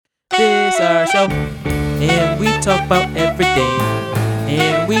It's our show, and we talk about everything.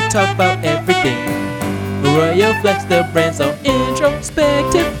 And we talk about everything. Royal Flex the brand, so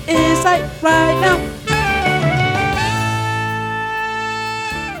introspective insight right now.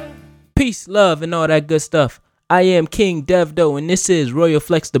 Peace, love, and all that good stuff. I am King Devdo, and this is Royal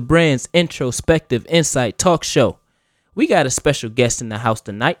Flex the brand's introspective insight talk show. We got a special guest in the house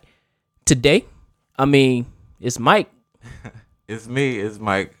tonight. Today, it's Mike. It's me. It's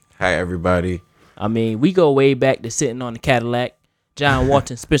Mike. Hi, everybody. We go way back to sitting on the Cadillac. John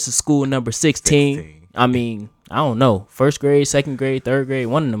Walton Spencer School number 16. I don't know. First grade, second grade, third grade,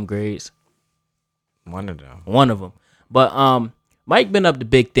 one of them grades. One of them. But Mike been up to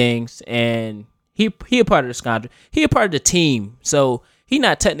big things, and he a part of the Scandra. He a part of the team. So he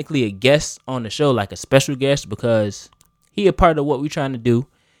not technically a guest on the show, like a special guest, because he a part of what we trying to do.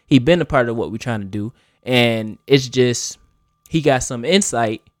 He been a part of what we trying to do. And it's just, he got some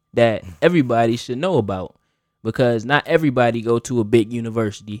insight that everybody should know about, because not everybody go to a big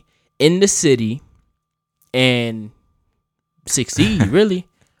university in the city and succeed, really.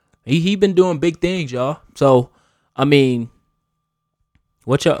 He been doing big things, y'all. So,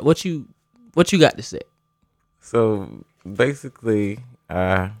 what you got to say? So basically,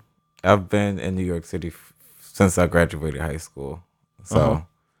 I've been in New York City since I graduated high school. So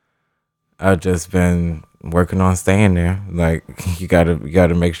I've just been working on staying there. Like, you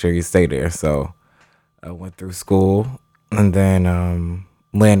gotta make sure you stay there. So I went through school and then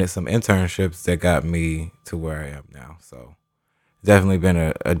landed some internships that got me to where I am now. So definitely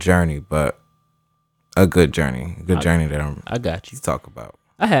been a journey, but a good journey. Journey that I got you to talk about.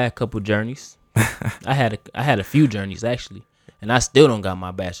 I had a couple journeys. I had a few journeys actually, and I still don't got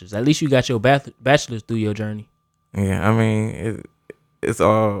my bachelor's. At least you got your bachelor's through your journey. Yeah, it's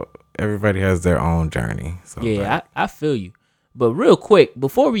all, everybody has their own journey. So yeah, I feel you. But real quick,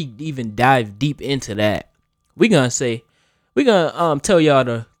 before we even dive deep into that, we're gonna tell y'all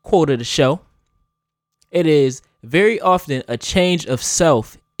the quote of the show. It is, very often a change of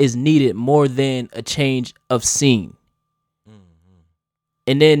self is needed more than a change of scene.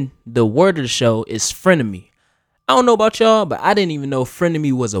 And then the word of the show is frenemy. I don't know about y'all, but I didn't even know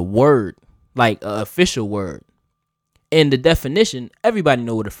frenemy was a word, like an official word. And the definition, everybody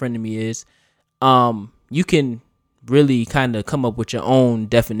know what a frenemy is. You can really kind of come up with your own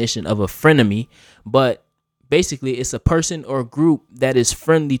definition of a frenemy, but basically it's a person or group that is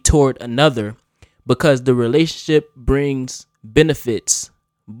friendly toward another because the relationship brings benefits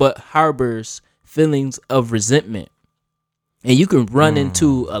but harbors feelings of resentment. And you can run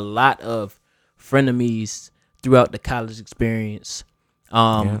into a lot of frenemies throughout the college experience,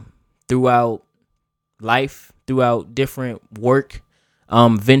 throughout life, throughout different work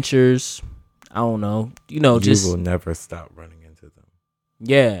ventures. I don't know, you will never stop running into them.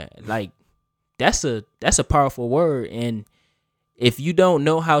 Yeah, like that's a powerful word, and if you don't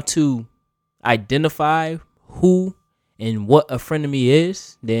know how to identify who and what a frenemy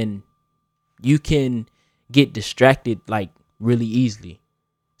is, then you can get distracted like really easily,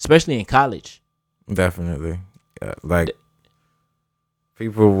 especially in college. Definitely.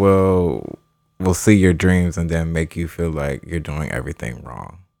 People will see your dreams and then make you feel like you're doing everything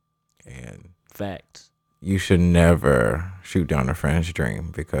wrong. And facts. You should never shoot down a friend's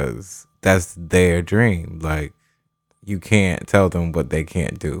dream because that's their dream. Like, you can't tell them what they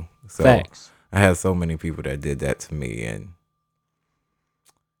can't do. So facts. I had so many people that did that to me, and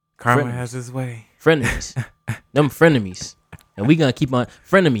karma has its way. Frenemies. Them frenemies. And we gonna keep on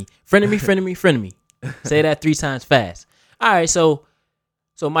frenemy. Say that 3 times fast. All right, so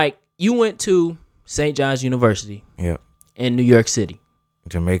Mike, you went to St. John's University. Yep. In New York City.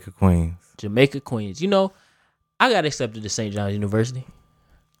 Jamaica, Queens. I got accepted to St. John's University.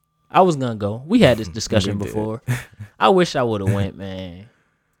 I was gonna go. We had this discussion before. I wish I would have went, man.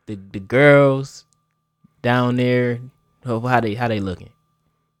 The girls down there, how they looking?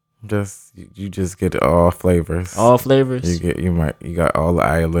 You just get all flavors. All flavors. You got all the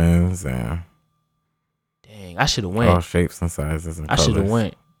islands and dang, I should have went. All shapes and sizes and colors. I should have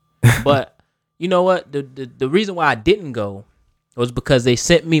went. But you know what? The reason why I didn't go was because they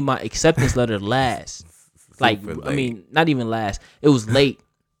sent me my acceptance letter last. Not even last. It was late.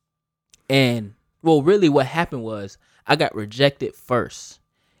 And well, really what happened was I got rejected first.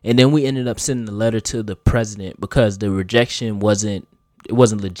 And then we ended up sending the letter to the president because the rejection wasn't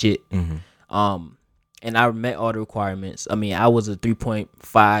legit. Mm-hmm. And I met all the requirements. I was a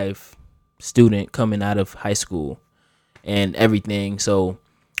 3.5 student coming out of high school and everything. So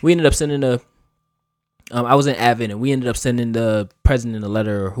we ended up sending I was in Advent, and we ended up sending the president a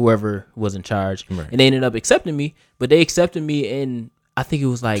letter or whoever was in charge. Right. And they ended up accepting me, but they accepted me in I think it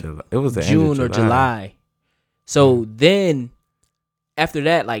was like It was the June end of or July. So then after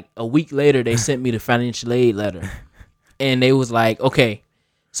that, like a week later, they sent me the financial aid letter, and they was like, okay,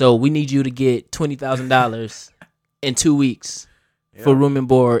 so we need you to get $20,000 in 2 weeks for room and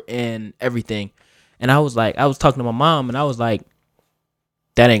board and everything. And I was talking to my mom, and I was like,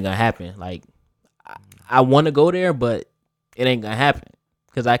 that ain't gonna happen. Like, I want to go there, but it ain't gonna happen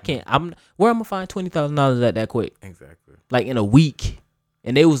because I can't. Where I'm gonna find $20,000 at that quick? Exactly. Like in a week,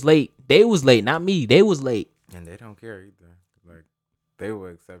 and they was late. They was late, not me. They was late. And they don't care either. Like, they will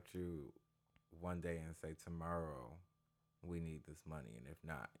accept you one day and say, tomorrow we need this money, and if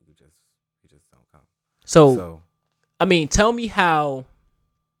not, you just don't come. So I mean, tell me how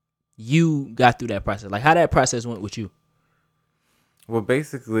you got through that process. Like how that process went with you. Well,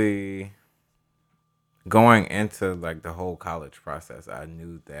 basically, going into like the whole college process, I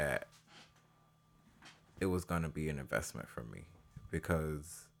knew that it was going to be an investment for me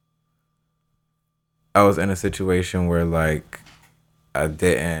because I was in a situation where like I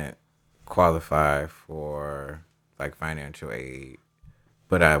didn't qualify for like financial aid,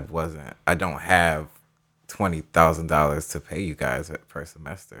 but I don't have $20,000 to pay you guys per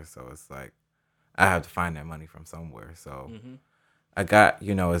semester. So it's like I have to find that money from somewhere. So I got,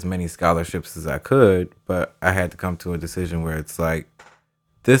 as many scholarships as I could, but I had to come to a decision where it's like,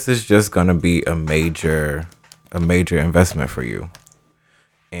 this is just going to be a major investment for you.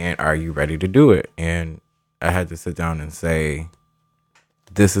 And are you ready to do it? And I had to sit down and say,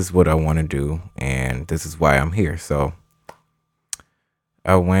 this is what I want to do, and this is why I'm here. So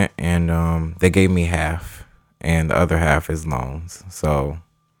I went, and they gave me half, and the other half is loans. So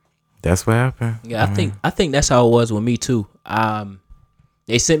that's what happened. Yeah, I think that's how it was with me too.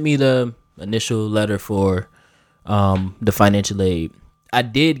 They sent me the initial letter for the financial aid. I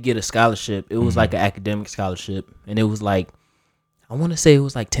did get a scholarship. It was like an academic scholarship, and it was like, I want to say it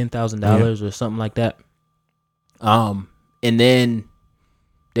was like $10,000 or something like that. And then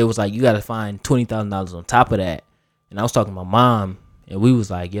they was like, you got to find $20,000 on top of that. And I was talking to my mom, and we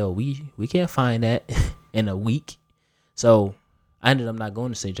was like, yo, we can't find that in a week. So I ended up not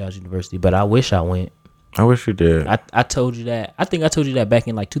going to St. John's University, but I wish I went. I wish you did. I told you that. I think I told you that back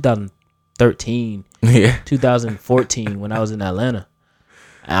in like 2013, 2014 when I was in Atlanta.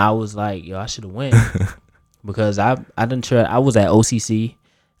 And I was like, yo, I should have went because I didn't try. I was at OCC,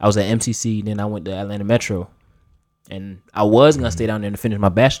 I was at MCC, then I went to Atlanta Metro, and I was gonna stay down there to finish my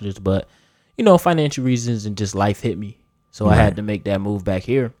bachelor's, but financial reasons and just life hit me, so I had to make that move back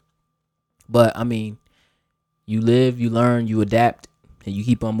here. But I mean, you live, you learn, you adapt, and you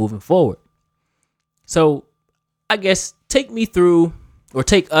keep on moving forward. So I guess take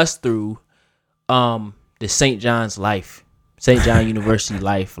us through the St. John's life, St. John University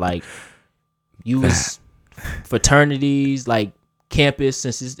life. Like, you was fraternities, like campus,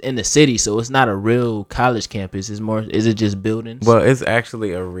 since it's in the city, so it's not a real college campus. Is it just buildings? Well, it's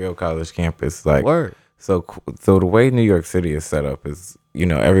actually a real college campus. Like, word. So the way New York City is set up is,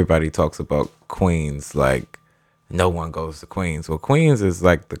 everybody talks about Queens, like no one goes to Queens. Well, Queens is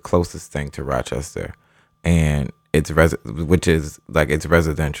like the closest thing to Rochester, and it's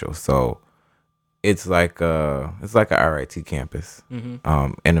residential. So it's like a RIT campus, in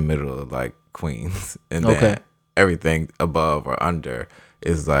the middle of like Queens, and then everything above or under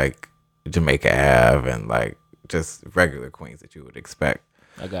is like Jamaica Ave and like just regular Queens that you would expect.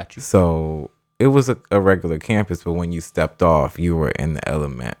 I got you. So it was a regular campus, but when you stepped off, you were in the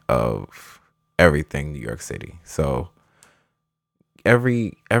element of everything New York City. So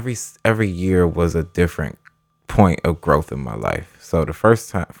every year was a different point of growth in my life. So the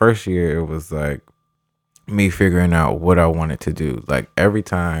first year, it was like me figuring out what I wanted to do. Like, every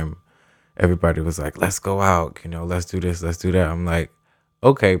time everybody was like, let's go out, let's do this, let's do that, I'm like,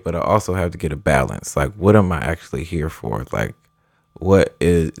 okay, but I also have to get a balance. Like, what am I actually here for? Like, what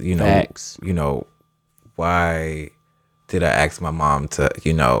is, Facts. Why did I ask my mom to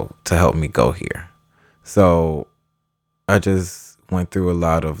help me go here? So I just went through a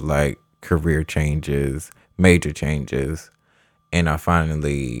lot of like career changes, major changes, and I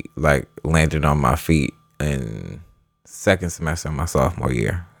finally like landed on my feet in second semester of my sophomore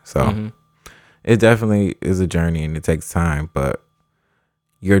year. So it definitely is a journey, and it takes time, but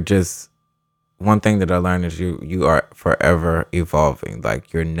one thing that I learned is you are forever evolving.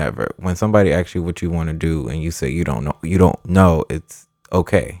 Like, you're never, when somebody asks you what you want to do and you say you don't know, it's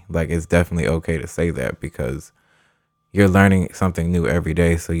okay. Like, it's definitely okay to say that, because you're learning something new every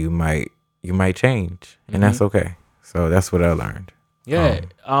day. So you might change, and that's okay. So that's what I learned. Yeah.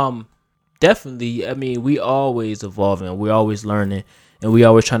 Definitely. I mean, we always evolving, we're always learning, and we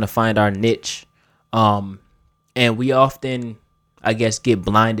always trying to find our niche. And we often I guess, get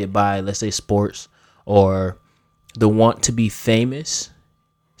blinded by, let's say, sports or the want to be famous.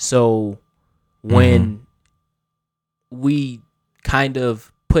 So when we kind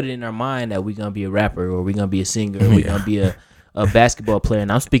of put it in our mind that we're gonna be a rapper or we're gonna be a singer or we're gonna be a basketball player,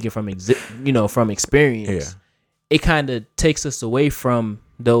 and I'm speaking from from experience, it kind of takes us away from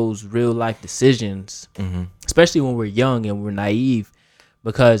those real life decisions, especially when we're young and we're naive.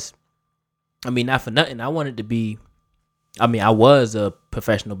 Because I mean, not for nothing, I wanted to be. I mean, I was a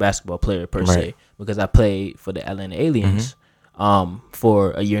professional basketball player per se because I played for the Atlanta Aliens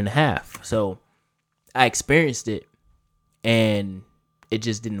for a year and a half. So I experienced it, and it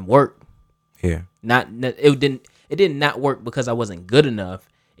just didn't work. Yeah. It did not work because I wasn't good enough.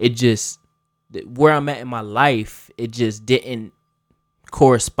 It just, where I'm at in my life, it just didn't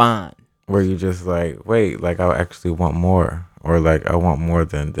correspond. Where you just like, wait, like I actually want more, or like I want more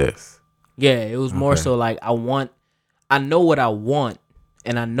than this. Yeah, it was more so like I know what I want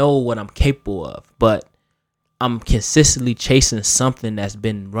and I know what I'm capable of, but I'm consistently chasing something that's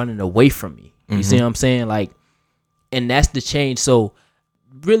been running away from me. You see what I'm saying? Like, and that's the change. So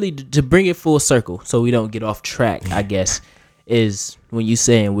really, to bring it full circle so we don't get off track, I guess, is when you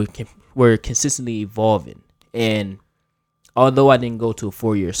saying we're consistently evolving. And although I didn't go to a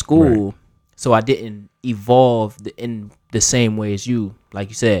 4-year school, so I didn't evolve in the same way as you. Like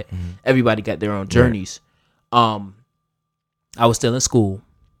you said, everybody got their own journeys. I was still in school,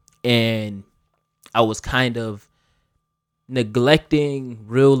 and I was kind of neglecting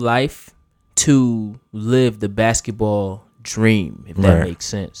real life to live the basketball dream, if that makes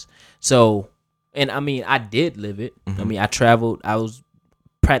sense. So, and I mean, I did live it. I mean, I traveled. I was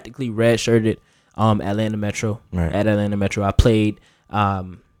practically redshirted Atlanta Metro. At Atlanta Metro, I played. I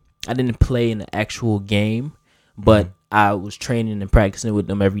didn't play in the actual game, but I was training and practicing with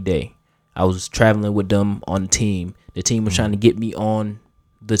them every day. I was traveling with them on the team. The team was trying to get me on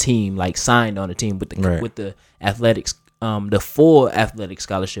the team, like signed on the team with the athletics, the full athletic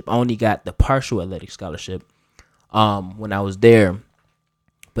scholarship. I only got the partial athletic scholarship when I was there,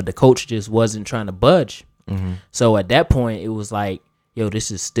 but the coach just wasn't trying to budge. So at that point, it was like, yo,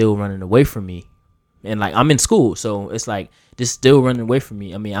 this is still running away from me. And like, I'm in school, so it's like, this is still running away from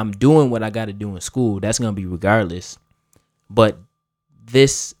me. I mean, I'm doing what I got to do in school. That's going to be regardless. But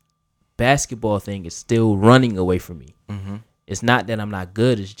this basketball thing is still running away from me. It's not that I'm not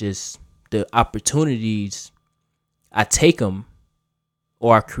good. It's just the opportunities, I take them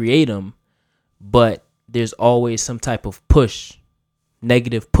or I create them, but there's always some type of push,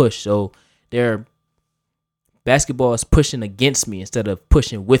 negative push. So basketball is pushing against me instead of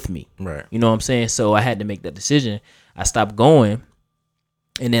pushing with me. You know what I'm saying? So I had to make that decision. I stopped going,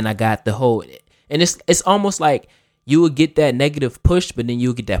 and then I got the whole, and it's almost like you would get that negative push, but then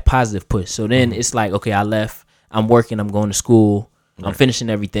you'll get that positive push. So then it's like, okay, I left, I'm working, I'm going to school, I'm finishing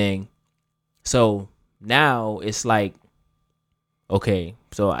everything. So now it's like, okay,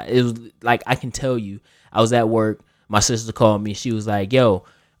 so it was like, I can tell you, I was at work, my sister called me, she was like, yo,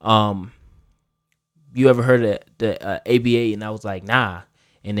 you ever heard of the ABA? And I was like, nah.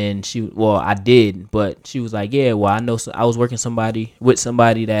 And then I did, but she was like, yeah, well, I know, I was working with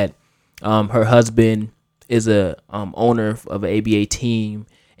somebody that her husband is a owner of an ABA team,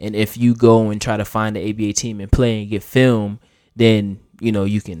 and if you go and try to find the ABA team and play and get film, then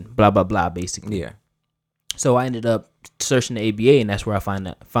you can blah blah blah, basically. Yeah. So I ended up searching the ABA, and that's where I found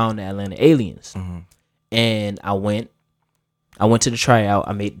the Atlanta Aliens. And I went to the tryout.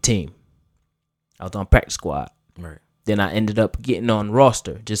 I made the team. I was on practice squad. Then I ended up getting on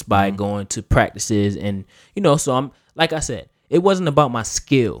roster just by going to practices, and so I'm, like I said, it wasn't about my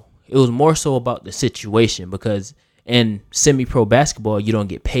skill. It was more so about the situation, because in semi-pro basketball, you don't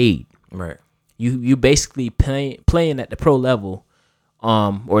get paid. You basically playing at the pro level,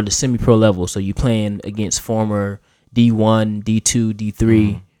 or the semi-pro level. So you playing against former D1, D2,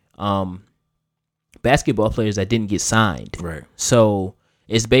 D3 basketball players that didn't get signed. So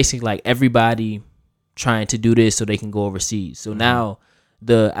it's basically like everybody trying to do this so they can go overseas. So now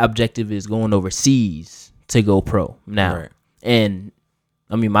the objective is going overseas to go pro now. And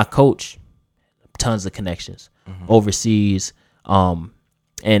I mean, my coach, tons of connections overseas,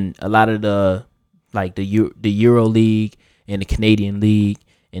 and a lot of the Euro League and the Canadian League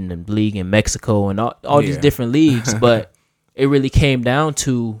and the league in Mexico and all these different leagues. But it really came down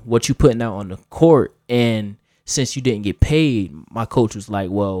to what you putting out on the court. And since you didn't get paid, my coach was like,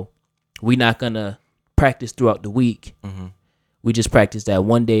 well, we're not going to practice throughout the week. We just practice that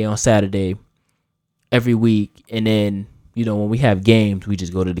one day on Saturday every week. And then, when we have games, we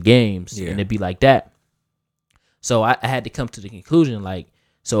just go to the games, and it'd be like that. So I had to come to the conclusion, like,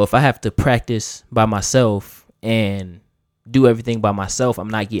 so if I have to practice by myself and do everything by myself, I'm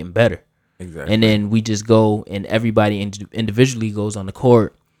not getting better. Exactly. And then we just go, and everybody individually goes on the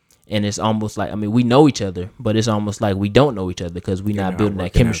court, and it's almost like, I mean, we know each other, but it's almost like we don't know each other because we're not building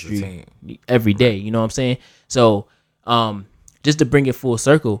that chemistry every day. You know what I'm saying? So, just to bring it full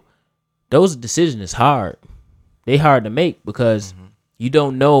circle, those decisions is hard. They hard to make because you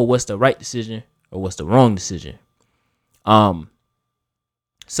don't know what's the right decision or what's the wrong decision.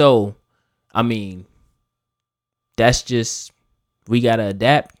 So, I mean, that's just, we got to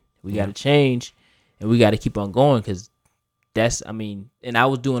adapt, we got to change, and we got to keep on going because that's, I mean, and I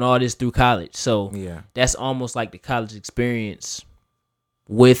was doing all this through college. So that's almost like the college experience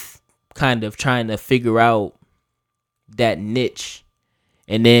with kind of trying to figure out that niche.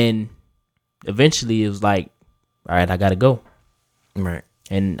 And then eventually it was like, all right, I got to go. Right.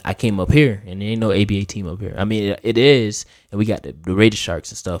 And I came up here, and there ain't no ABA team up here. I mean, it is, and we got the Raider Sharks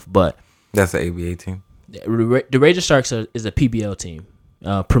and stuff, but that's the ABA team. The Raider Sharks is a PBL team,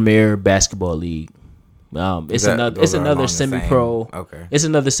 Premier Basketball League. It's another semi-pro. Okay. It's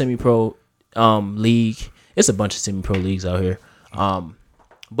another semi-pro league. It's a bunch of semi-pro leagues out here.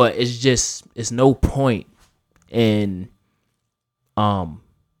 But it's no point in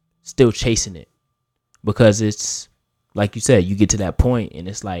still chasing it, because it's like you said, you get to that point and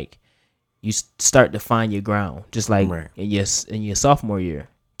it's like you start to find your ground. Just like in your sophomore year,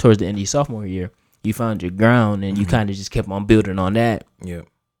 towards the end of your sophomore year, you found your ground and you kind of just kept on building on that. Yeah.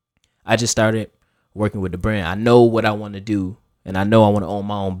 I just started working with the brand. I know what I want to do, and I know I want to own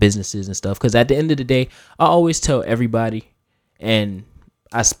my own businesses and stuff. Because at the end of the day, I always tell everybody, and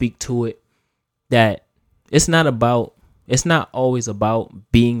I speak to it, that it's not always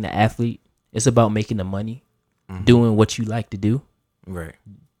about being the athlete. It's about making the money, doing what you like to do. Right.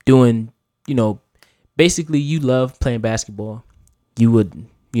 Doing, basically you love playing basketball. You would,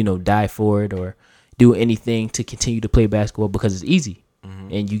 die for it or do anything to continue to play basketball because it's easy.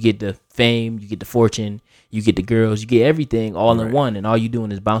 And you get the fame, you get the fortune, you get the girls, you get everything all in one, and all you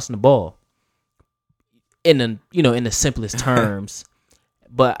doing is bouncing the ball. In the simplest terms.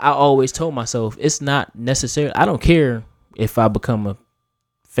 But I always told myself it's not necessary. I don't care if I become a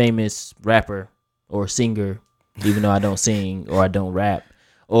famous rapper or singer, even though I don't sing or I don't rap,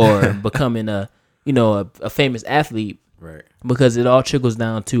 or becoming a famous athlete. Right. Because it all trickles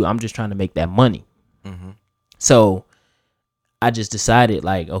down to, I'm just trying to make that money. So I just decided,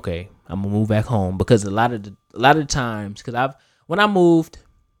 like, okay, I'm gonna move back home, because a lot of the times, because when I moved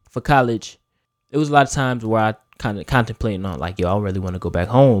for college, it was a lot of times where I kind of contemplating on, like, yo, I really want to go back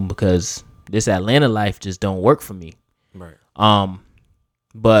home because this Atlanta life just don't work for me. Right.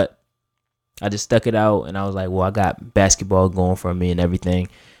 But I just stuck it out, and I was like, well, I got basketball going for me and everything,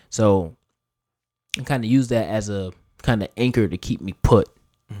 so I kind of used that as a kind of anchor to keep me put.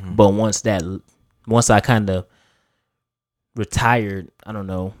 But once I kind of retired, I don't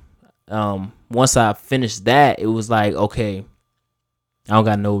know, once I finished that, it was like, okay, I don't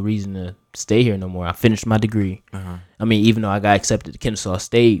got no reason to stay here no more. I finished my degree. I mean, even though I got accepted to Kennesaw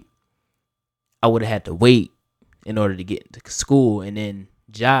State, I would have had to wait in order to get to school, and then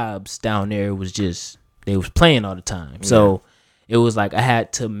jobs down there was just, they was playing all the time. So it was like I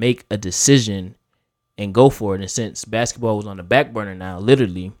had to make a decision and go for it. And since basketball was on the back burner now,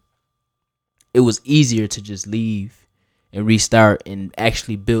 literally, it was easier to just leave and restart and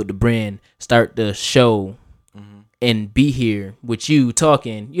actually build the brand, start the show, and be here with you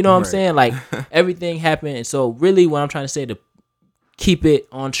talking. You know what I'm saying? Like, everything happened. And so really what I'm trying to say to keep it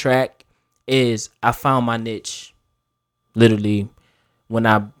on track is I found my niche literally when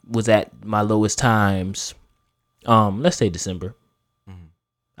I was at my lowest times. Let's say December.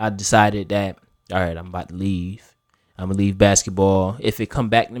 I decided that, all right, I'm about to leave. I'm going to leave basketball. If it come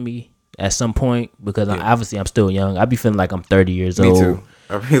back to me at some point, because obviously I'm still young. I be feeling like I'm 30 years old. Me too.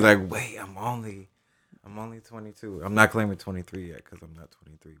 I be like, wait, I'm only 22. I'm not claiming 23 yet because I'm not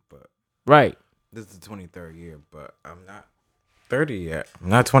 23, but this is the 23rd year, but I'm not 30 yet. I'm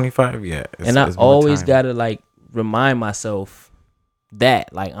not 25 yet. And I always got to, like, remind myself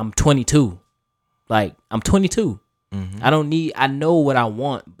that, like, I'm 22. Like, I'm 22. I know what I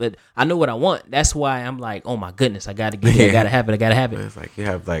want, but I know what I want. That's why I'm like, oh my goodness, I got to get it. I got to have it. I got to have it. It's like you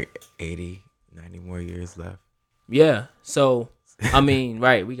have like 80, 90 more years left. Yeah. So, I mean,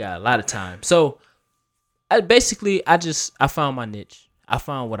 we got a lot of time. So, I found my niche. I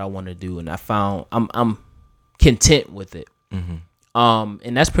found what I want to do, and I'm content with it.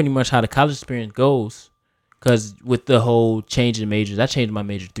 And that's pretty much how the college experience goes. Because with the whole changing majors, I changed my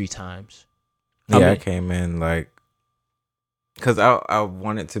major 3 times. I came in like, because I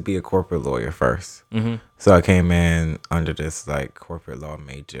wanted to be a corporate lawyer first. So I came in under this like corporate law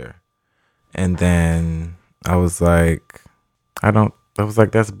major. And then I was like, I was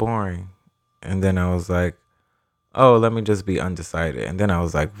like, that's boring. And then I was like, oh, let me just be undecided. And then I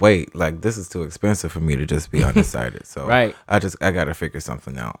was like, wait, like this is too expensive for me to just be undecided. So Right. I got to figure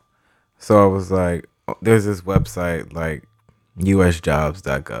something out. So I was like, there's this website like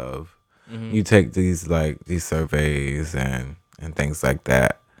usjobs.gov. You take these surveys and things like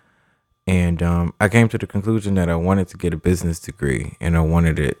that. And I came to the conclusion that I wanted to get a business degree and I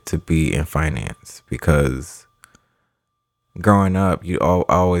wanted it to be in finance because growing up, I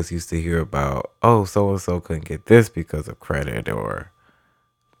always used to hear about, oh, so and so couldn't get this because of credit, or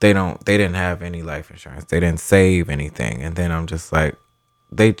they didn't have any life insurance, they didn't save anything, and then I'm just like,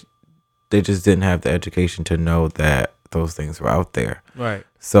 they just didn't have the education to know that those things were out there. Right.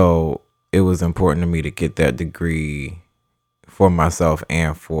 So it was important to me to get that degree for myself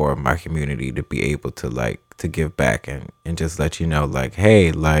and for my community to be able to to give back and just let you know, like,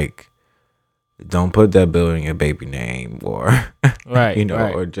 hey, like, don't put that bill in your baby name, or Right.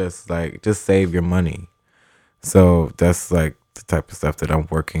 Right. or just save your money. So that's like the type of stuff that I'm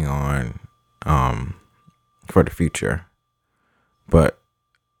working on for the future. But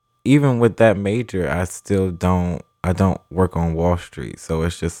even with that major, I don't work on Wall Street. So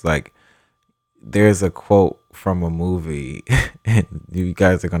it's just like, there's a quote from a movie and you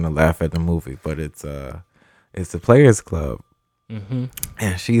guys are going to laugh at the movie, but it's the Players Club. And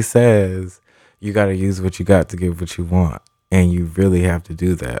she says, you got to use what you got to get what you want. And you really have to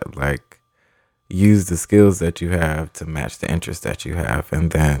do that. Like, use the skills that you have to match the interest that you have. And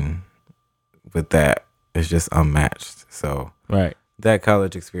then with that, it's just unmatched. So Right. that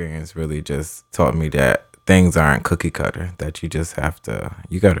college experience really just taught me that things aren't cookie cutter, that you just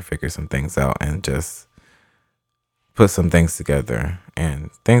you got to figure some things out and just put some things together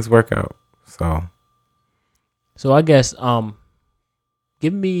and things work out. So I guess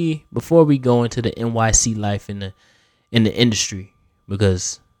give me, before we go into the NYC life in the industry,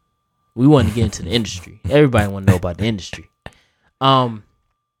 because we want to get into the industry. Everybody want to know about the industry.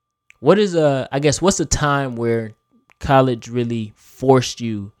 What is I guess what's the time where college really forced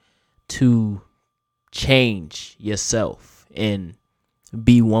you to change yourself and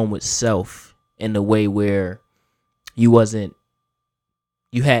be one with self in a way where you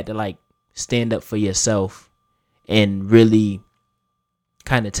had to like stand up for yourself and really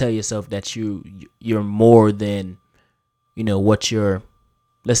kind of tell yourself that you're more than, what you're,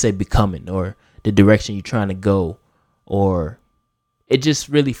 let's say, becoming, or the direction you're trying to go, or it just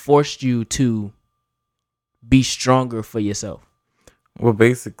really forced you to be stronger for yourself? Well,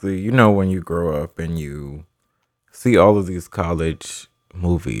 basically, when you grow up and you see all of these college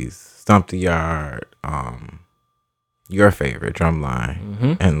movies, Stomp the Yard, Your Favorite,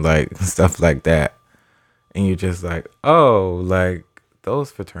 Drumline, and like stuff like that, and you're just like, oh, like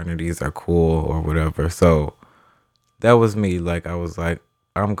those fraternities are cool or whatever. So that was me. Like, I was like,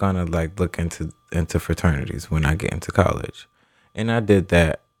 I'm gonna like look into fraternities when I get into college, and I did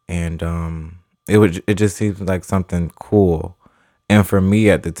that, and it just seemed like something cool. And for me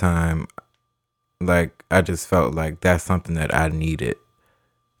at the time, like, I just felt like that's something that I needed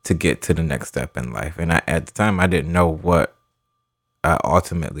to get to the next step in life. And at the time, I didn't know what I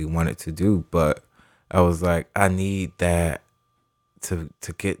ultimately wanted to do, but I was like, I need that to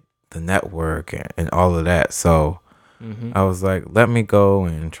get the network and all of that. So I was like, let me go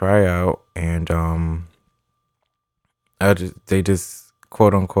and try out. And they just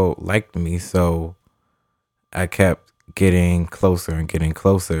quote unquote liked me. So I kept getting closer and getting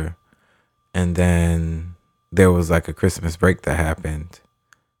closer, and then there was like a Christmas break that happened,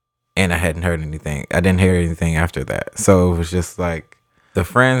 and I didn't hear anything after that. So it was just like, the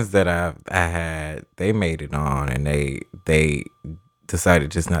friends that I had, they made it on, and they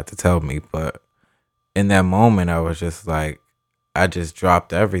decided just not to tell me. But in that moment, I was just like, I just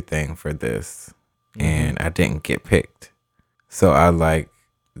dropped everything for this, and I didn't get picked. So I like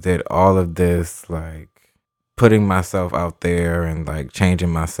did all of this, like putting myself out there and like changing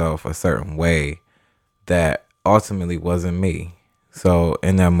myself a certain way that ultimately wasn't me. So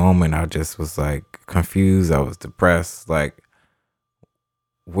in that moment, I just was like confused. I was depressed. Like,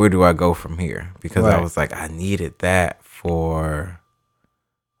 where do I go from here? Because I was like, I needed that for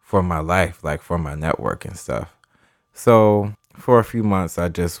my life, like for my network and stuff. So for a few months, I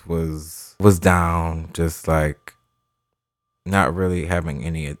just was down, just like not really having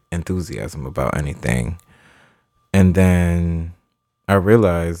any enthusiasm about anything. And then I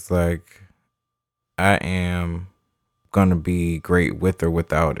realized, like, I am gonna be great with or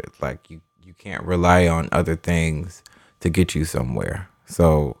without it. Like, you can't rely on other things to get you somewhere.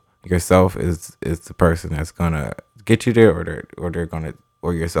 So yourself is the person that's gonna get you there,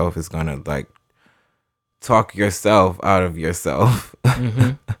 or yourself is gonna like talk yourself out of yourself.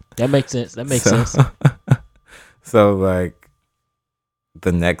 That makes sense. That makes sense. So like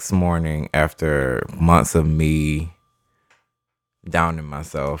the next morning, after months of me downing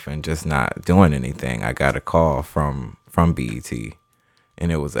myself and just not doing anything, I got a call from BET,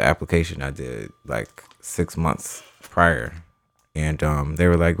 and it was an application I did like 6 months prior, and they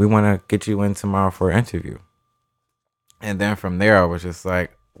were like, "We want to get you in tomorrow for an interview." And then from there, I was just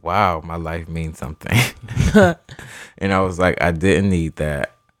like, "Wow, my life means something." And I was like, I didn't need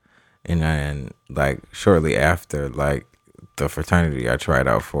that. And then like shortly after, like the fraternity I tried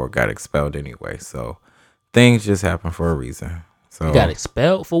out for got expelled anyway. So things just happen for a reason. So you got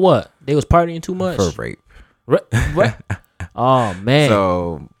expelled for what? They was partying too much? For rape. What? Oh man.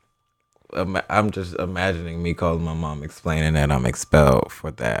 So I'm just imagining me calling my mom explaining that I'm expelled for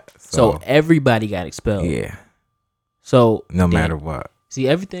that. So everybody got expelled. Yeah. So no matter what. See,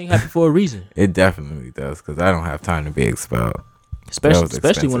 everything happened for a reason. It definitely does, because I don't have time to be expelled.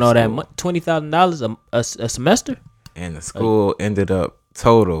 Especially when all that $20,000 a semester. And the school ended up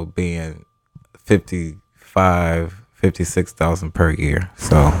total being $56,000 per year.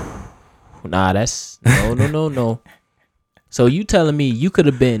 So nah, that's no. So you telling me you could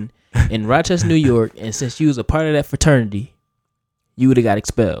have been in Rochester, New York, and since you was a part of that fraternity, you would have got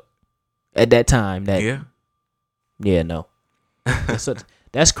expelled at that time? Yeah, no.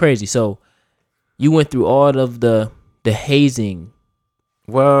 That's crazy. So you went through all of the hazing.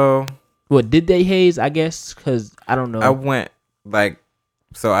 Well, what did they haze? I guess because I don't know. I went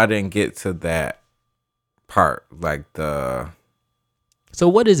so I didn't get to that part, like the. So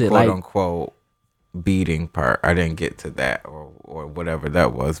what is it quote like? Unquote beating part. I didn't get to that or whatever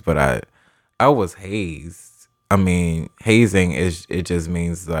that was, but I was hazed. I mean, hazing it just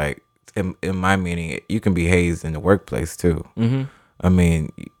means like in my meaning, you can be hazed in the workplace too. Mm-hmm. I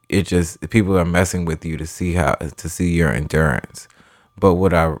mean, it just people are messing with you to see your endurance. But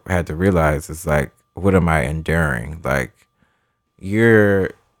what I had to realize is like, what am I enduring? Like, you're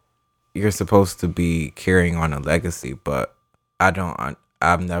supposed to be carrying on a legacy, but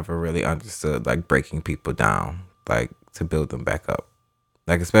I've never really understood like breaking people down, like to build them back up.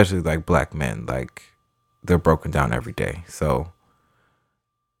 Like especially like black men, like they're broken down every day. So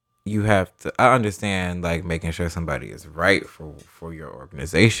you have to. I understand like making sure somebody is right for your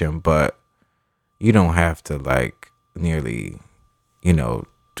organization, but you don't have to like nearly,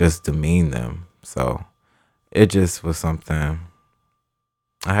 just demean them. So it just was something.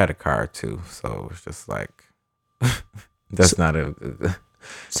 I had a car too, so it was just like that's not a.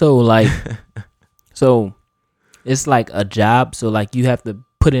 So like, so it's like a job. So like you have to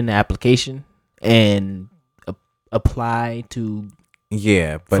put in the application and apply to.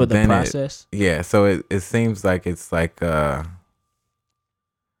 Yeah, but for the then process. So it seems like it's like it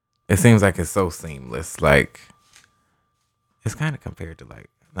seems like it's so seamless. Like it's kind of compared to like,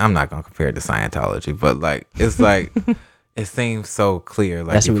 I'm not gonna compare it to Scientology, but like it's like it seems so clear.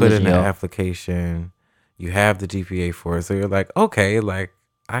 Like that's you put in an application, you have the GPA for it, so you're like, okay, like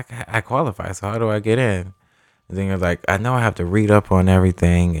I qualify. So how do I get in? And then you're like, I know I have to read up on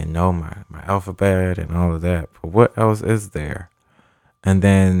everything and know my alphabet and all of that, but what else is there? And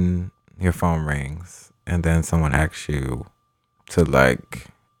then your phone rings, and then someone asks you to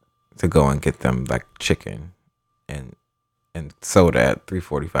go and get them like chicken and soda at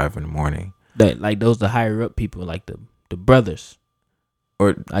 3:45 in the morning. That like those the higher up people, like the brothers,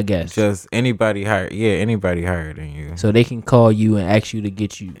 or I guess just anybody higher. Yeah, anybody higher than you. So they can call you and ask you to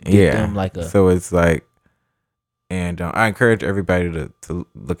get them like a. So it's like, and I encourage everybody to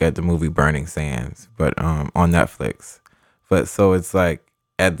look at the movie Burning Sands, but on Netflix. But so it's like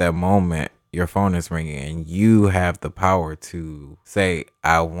at that moment, your phone is ringing and you have the power to say,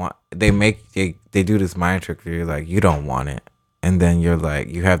 I want, they do this mind trick where you're like, you don't want it. And then you're like,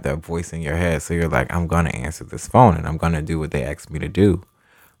 you have that voice in your head. So you're like, I'm going to answer this phone and I'm going to do what they asked me to do.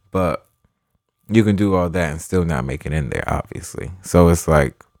 But you can do all that and still not make it in there, obviously. So it's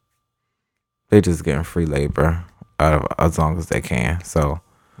like, they're just getting free labor out of as long as they can. So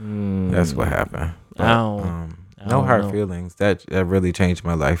that's what happened. But, no hard feelings. That really changed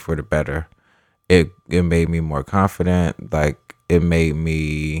my life for the better. It made me more confident. Like it made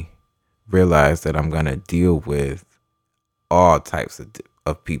me realize that I'm gonna deal with all types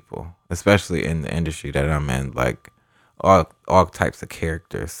of people, especially in the industry that I'm in. Like all types of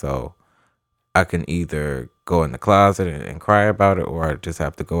characters. So I can either go in the closet and cry about it, or I just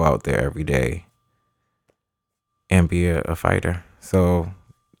have to go out there every day and be a fighter. So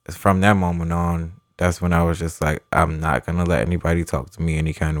from that moment on, that's when I was just like, I'm not going to let anybody talk to me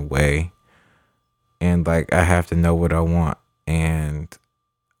any kind of way. And like, I have to know what I want. And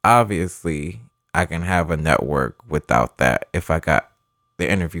obviously, I can have a network without that if I got the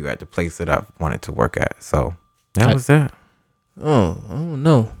interview at the place that I wanted to work at. So that was that. Oh, I don't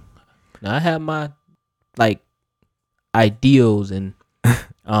know. Now I have my like ideals and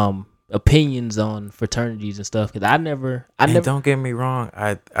opinions on fraternities and stuff because I never. Don't get me wrong,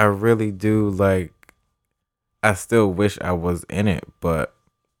 I really do like. I still wish I was in it, but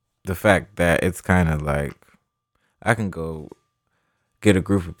the fact that it's kind of like I can go get a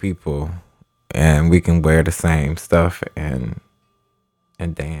group of people and we can wear the same stuff and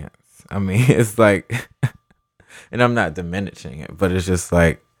dance. I mean, it's like, and I'm not diminishing it, but it's just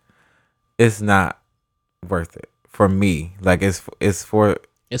like it's not worth it for me. Like it's for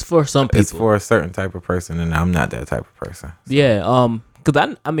some people. It's for a certain type of person, and I'm not that type of person. So. Yeah,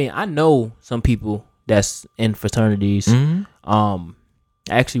 because I mean I know some people that's in fraternities. Mm-hmm.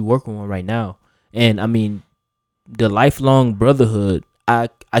 I actually work on one right now, and I mean the lifelong brotherhood. I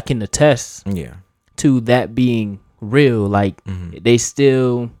can attest to that being real. Like they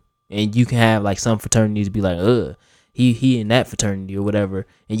still, and you can have like some fraternities be like, he in that fraternity or whatever,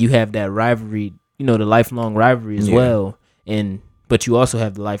 and you have that rivalry. You know, the lifelong rivalry as well, but you also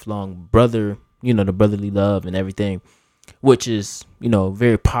have the lifelong brother. You know, the brotherly love and everything, which is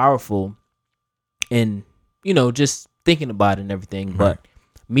very powerful. And, just thinking about it and everything. Right. But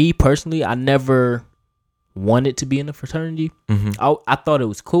me personally, I never wanted to be in a fraternity. I thought it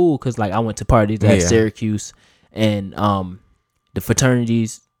was cool because, like, I went to parties at Syracuse. And the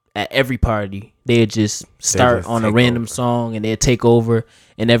fraternities, at every party, they'd just start on a random song. And they'd take over.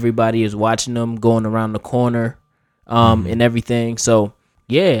 And everybody is watching them going around the corner and everything. So,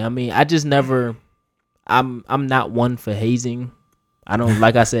 yeah, I mean, I just never... I'm not one for hazing. I don't...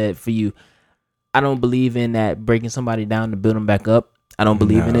 Like I said, for you... I don't believe in that breaking somebody down to build them back up. I don't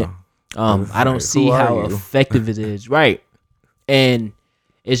believe in it. I don't see how effective it is. Right. And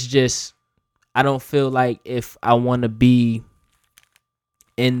it's just, I don't feel like if I want to be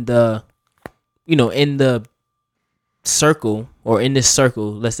in the, in the circle or in this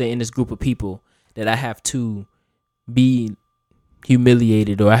circle, let's say in this group of people, that I have to be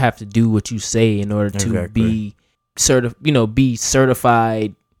humiliated or I have to do what you say in order to be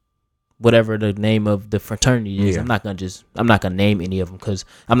certified. Whatever the name of the fraternity is, I'm not gonna name any of them because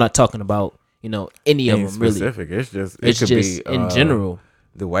I'm not talking about any of them specific. Really. It's just be in general.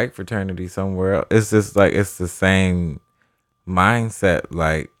 The white fraternity somewhere else. It's just like it's the same mindset.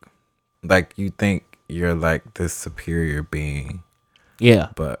 Like you think you're like this superior being. Yeah,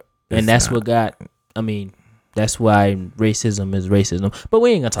 but that's what got. I mean, that's why racism is racism. But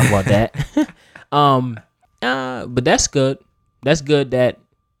we ain't gonna talk about that. But that's good. That's good that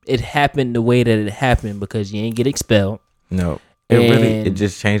it happened the way that it happened because you ain't get expelled. No, it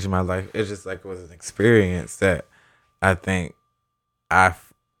just changed my life. It's just like it was an experience that I think I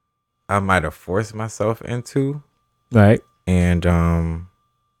might have forced myself into. Right. And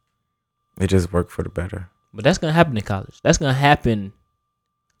it just worked for the better. But that's gonna happen in college. That's gonna happen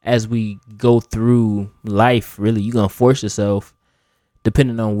as we go through life. Really, you're gonna force yourself,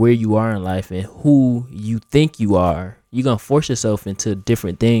 depending on where you are in life and who you think you are. You're going to force yourself into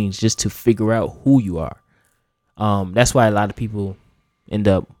different things just to figure out who you are. That's why a lot of people end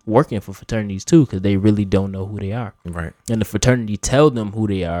up working for fraternities too, because they really don't know who they are. Right. And the fraternity tell them who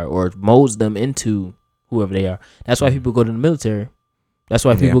they are or molds them into whoever they are. That's why people go to the military. That's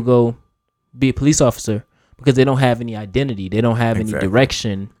why people go be a police officer, because they don't have any identity. They don't have any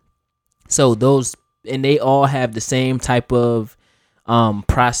direction. So and they all have the same type of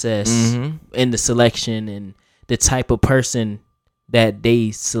process in the selection and the type of person that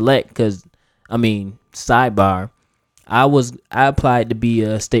they select. Because I mean, sidebar, I applied to be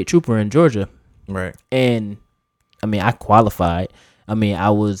a state trooper in Georgia, right? And I mean, I qualified. I mean,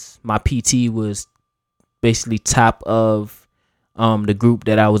 my PT was basically top of the group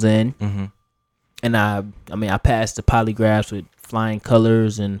that I was in, and I passed the polygraphs with flying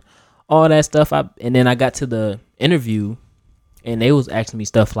colors and all that stuff. And then I got to the interview, and they was asking me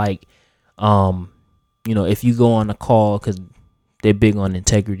stuff like, if you go on a call, because they're big on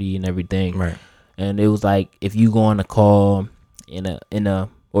integrity and everything, right? And it was like, if you go on a call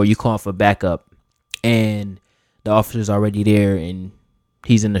or you call for backup, and the officer's already there and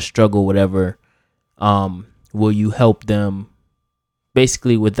he's in a struggle, whatever, will you help them?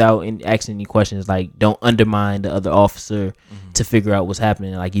 Basically, without asking any questions, like, don't undermine the other officer to figure out what's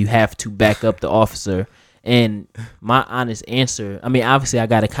happening. Like, you have to back up the officer. And my honest answer, I mean, obviously, I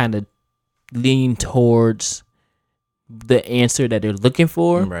got to kind of lean towards the answer that they're looking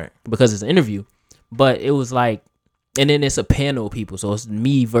for, right? Because it's an interview. But it was like, and then it's a panel of people, so it's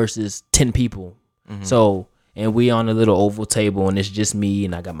me versus 10 people. So and we on a little oval table, and it's just me,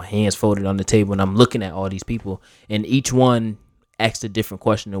 and I got my hands folded on the table, and I'm looking at all these people, and each one asks a different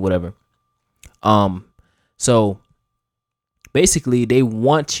question or whatever. So basically they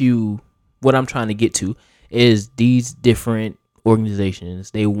want you, what I'm trying to get to is these different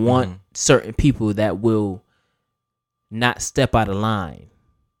organizations, they want certain people that will not step out of line.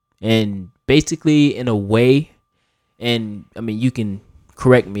 And basically, in a way, and I mean, you can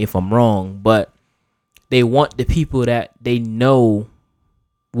correct me if I'm wrong, but they want the people that they know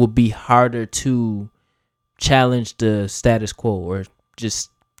will be harder to challenge the status quo or just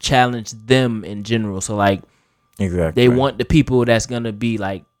challenge them in general. So like, exactly, they want the people that's gonna be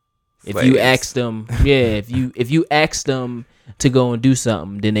like, if you ask them, if you ask them to go and do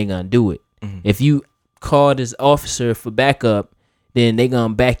something, then they gonna do it. If you call this officer for backup, then they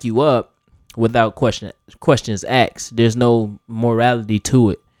gonna back you up without questions asked. There's no morality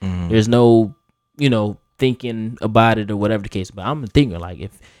to it. There's no, thinking about it or whatever the case. But I'm thinking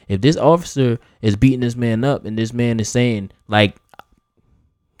like, if this officer is beating this man up and this man is saying like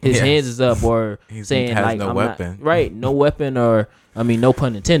his hands is up or saying like no I'm weapon, not, right, no weapon, or I mean no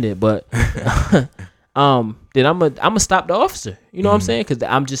pun intended, but then I'm gonna stop the officer. You know what I'm saying?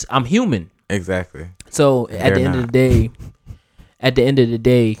 Because I'm human. Exactly. So at the end of the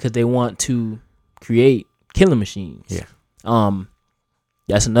day, because they want to create killing machines. Yeah.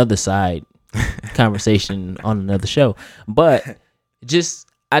 That's another side conversation on another show. But I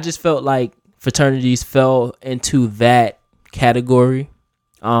just felt like fraternities fell into that category,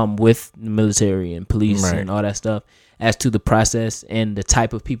 with the military and police and all that stuff, as to the process and the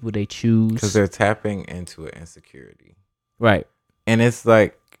type of people they choose. Because they're tapping into an insecurity. Right. And it's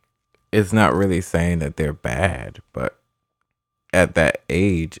like, it's not really saying that they're bad, but at that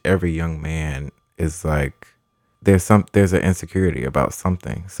age, every young man is like, there's an insecurity about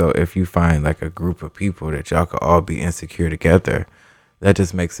something. So if you find like a group of people that y'all could all be insecure together, that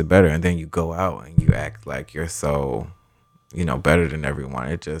just makes it better. And then you go out and you act like you're so, better than everyone.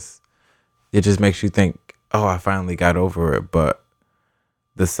 It just makes you think, oh, I finally got over it. But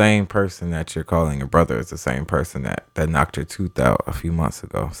the same person that you're calling your brother is the same person that knocked your tooth out a few months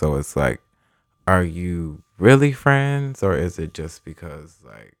ago. So it's like, are you really friends, or is it just because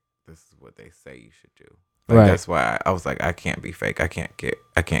like this is what they say you should do? Like, right. That's why I was like, I can't be fake. I can't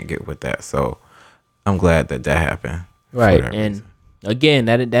get with that. So I'm glad that happened. Right. And reason. Again,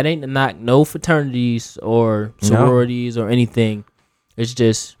 that ain't to knock no fraternities or sororities or anything. It's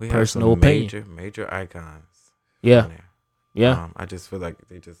just personal opinion. Major icons. Yeah. Yeah. I just feel like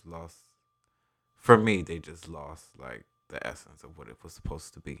they just lost. For me, they just lost like the essence of what it was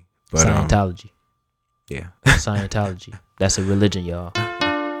supposed to be. But, Scientology. Yeah. Scientology. That's a religion, y'all.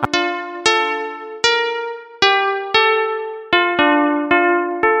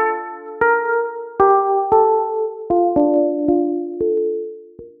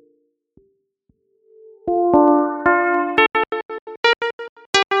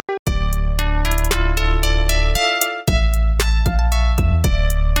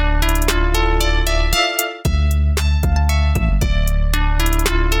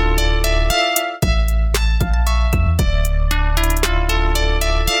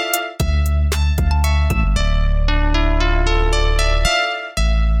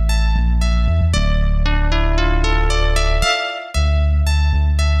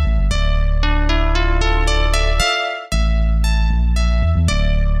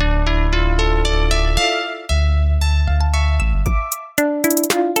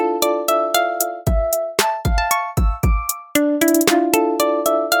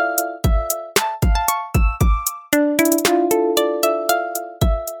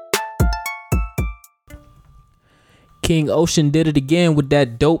 King Ocean did it again with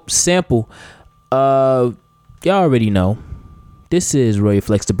that dope sample. Y'all already know. This is Royal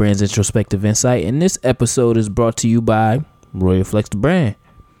Flex the Brand's Introspective Insight, and this episode is brought to you by Royal Flex the Brand.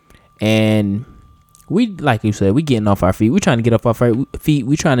 And we, like you said, we getting off our feet. We trying to get off our feet.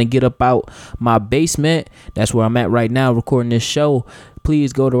 We trying to get up out my basement. That's where I'm at right now recording this show.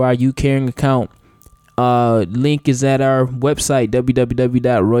 Please go to our YouCaring account. Link is at our website,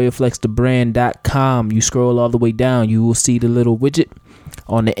 www.royalflexthebrand.com. You scroll all the way down, you will see the little widget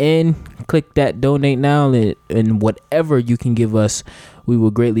on the end. Click that donate now, and whatever you can give us, we will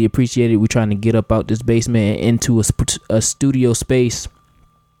greatly appreciate it. We're trying to get up out this basement and into a studio space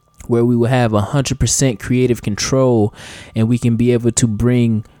where we will have 100% creative control, and we can be able to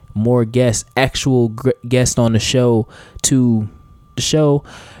bring more guests, actual guests on the show, to the show,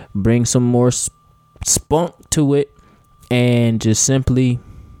 bring some more spunk to it, and just simply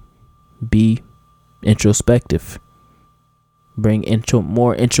be introspective. bring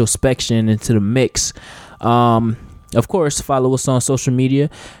more introspection into the mix. Of course, follow us on social media,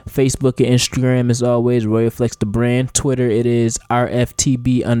 Facebook and Instagram as always, Royal Flex the brand. Twitter, it is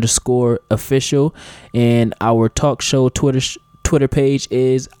RFTB_official. And our talk show Twitter page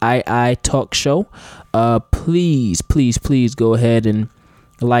is II Talk Show. Please go ahead and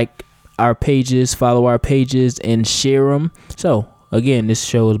like our pages, follow our pages, and share them. So, again, this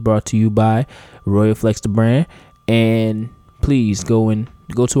show is brought to you by Royal Flex the brand. And please go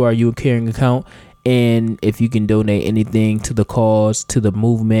to our You Caring account. And if you can donate anything to the cause, to the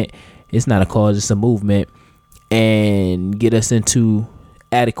movement, it's not a cause, it's a movement, and get us into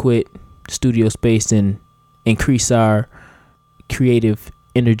adequate studio space and increase our creative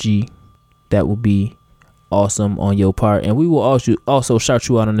energy, that will be awesome on your part. And we will also shout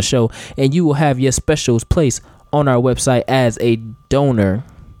you out on the show, and you will have your specials placed on our website as a donor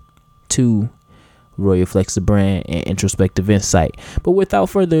to Royal Flex the brand and Introspective Insight. But without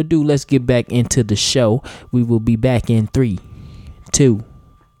further ado, let's get back into the show. We will be back in 3, 2,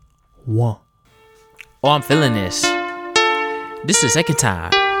 1. Oh, I'm feeling this. This is the second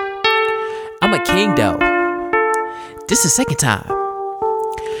time. I'm a king though. This is the second time.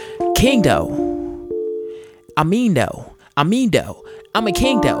 King though. I mean though. I'm a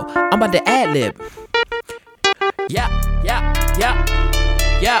king though. I'm about to ad lib. Yeah.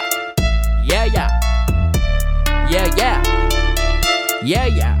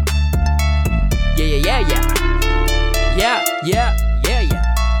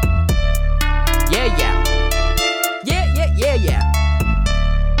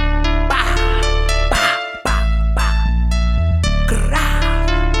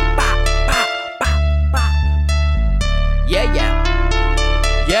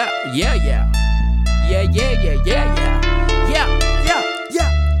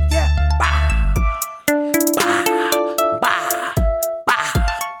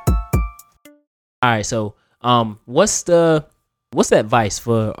 All right, so what's the advice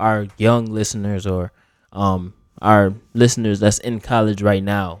for our young listeners or our listeners that's in college right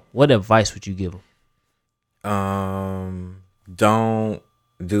now? What advice would you give them? Don't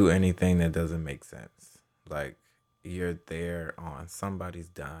do anything that doesn't make sense. Like, you're there on somebody's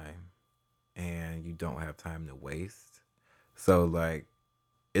dime and you don't have time to waste. So, like,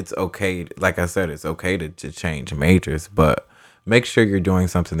 it's okay. Like I said, it's okay to change majors, but make sure you're doing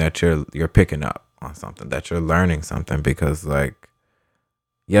something that you're picking up on, something that you're learning something, because, like,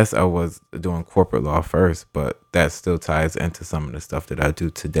 yes, I was doing corporate law first, but that still ties into some of the stuff that I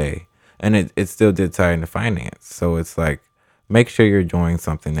do today. And it still did tie into finance. So it's like, make sure you're doing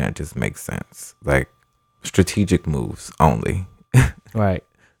something that just makes sense. Like, strategic moves only. Right.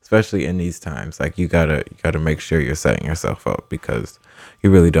 Especially in these times. Like, you gotta make sure you're setting yourself up, because you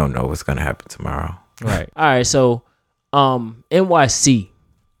really don't know what's gonna happen tomorrow. Right. All right. So NYC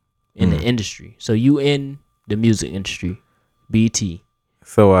in the industry. So you in the music industry, BT.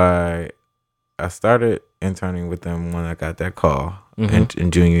 So I started interning with them when I got that call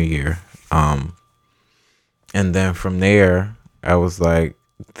in junior year. And then from there, I was like,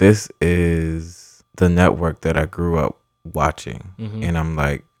 this is the network that I grew up watching. And I'm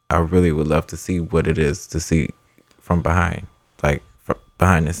like, I really would love to see what it is to see from behind, like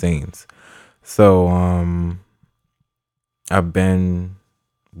behind the scenes. So I've been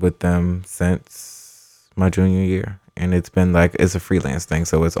with them since my junior year, and it's been like, it's a freelance thing,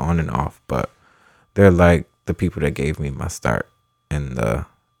 so it's on and off, but they're like the people that gave me my start in the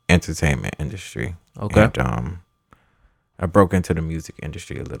entertainment industry. Okay. And I broke into the music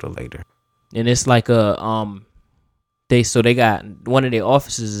industry a little later. And it's like a they got one of their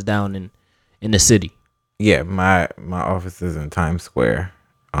offices is down in the city. Yeah, my office is in Times Square,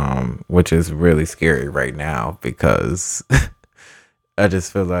 which is really scary right now, because I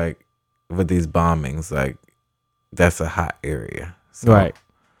just feel like with these bombings, like, that's a hot area. So, right.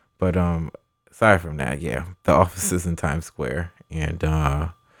 But aside from that, yeah, the office is in Times Square, and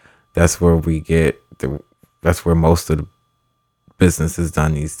that's where that's where most of the business is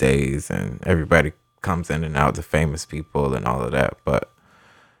done these days, and everybody comes in and out, the famous people and all of that. But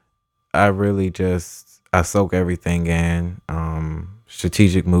I really I soak everything in.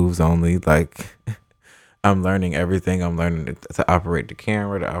 Strategic moves only. Like, I'm learning everything. I'm learning to operate the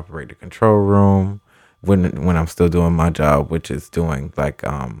camera, to operate the control room when I'm still doing my job, which is doing like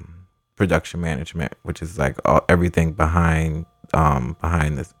production management, which is like everything behind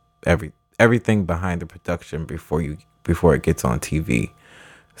everything behind the production before it gets on TV.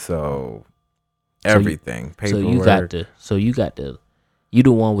 So everything. Paperwork. You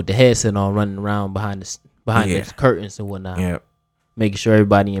the one with the headset on, running around behind the curtains and whatnot. Yep. making sure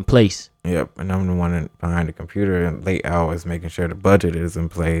everybody in place. Yep, and I'm the one behind the computer in late hours, making sure the budget is in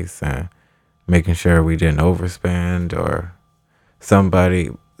place and making sure we didn't overspend or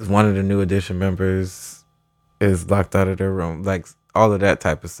one of the new edition members is locked out of their room. Like all of that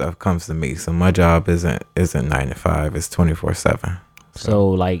type of stuff comes to me. So my job isn't 9 to 5. It's 24/7. So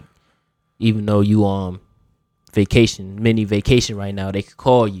like, even though you on mini vacation right now, they could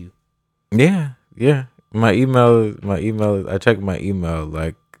call you. Yeah. My email. I check my email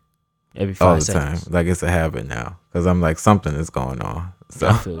like Every all 5 the seconds. time. Like it's a habit now because I'm like something is going on. So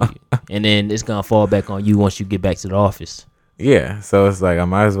I feel you. And then it's gonna fall back on you once you get back to the office. yeah. So it's like I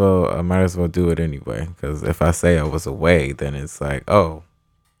might as well do it anyway because if I say I was away, then it's like, oh,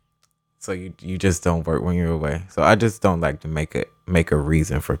 so you just don't work when you're away. So I just don't like to make a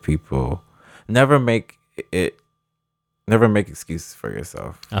reason for people. Never make excuses for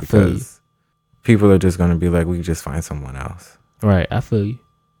yourself I feel you. because people are just gonna be like, we can just find someone else. Right, I feel you.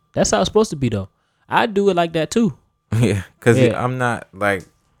 That's how it's supposed to be though. I do it like that too. Yeah, because Yeah. I'm not like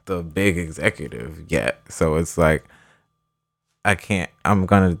the big executive yet, so it's like I can't. I'm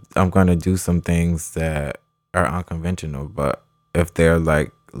gonna do some things that are unconventional, but if they're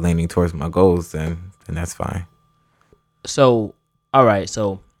like leaning towards my goals, then that's fine. So, all right.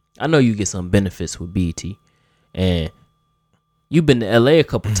 So I know you get some benefits with BET, and you've been to LA a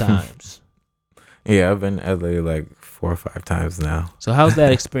couple times. Yeah, I've been to LA like 4 or 5 times now. So how's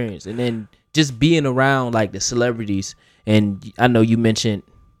that experience? And then just being around like the celebrities, and I know you mentioned,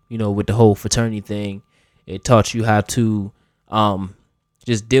 with the whole fraternity thing, it taught you how to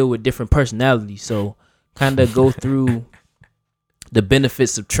just deal with different personalities. So kind of go through the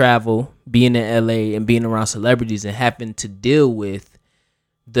benefits of travel, being in LA and being around celebrities and having to deal with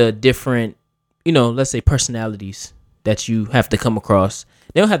the different, let's say personalities that you have to come across.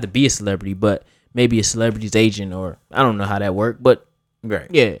 They don't have to be a celebrity, but maybe a celebrity's agent, or I don't know how that worked, but Right.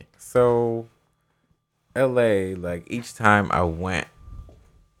 yeah. So LA, like each time I went,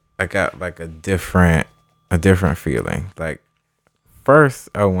 I got like a different feeling. Like first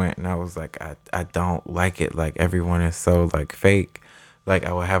I went and I was like, I don't like it. Like everyone is so like fake. Like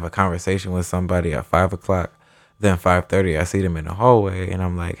I would have a conversation with somebody at 5:00, then 5:30 I see them in the hallway and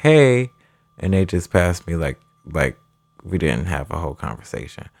I'm like, hey, and they just passed me like we didn't have a whole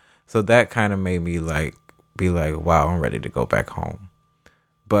conversation. So that kind of made me like be like, wow, I'm ready to go back home.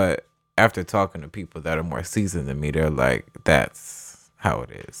 But after talking to people that are more seasoned than me, they're like, that's how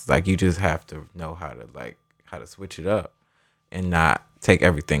it is. Like you just have to know how to switch it up and not take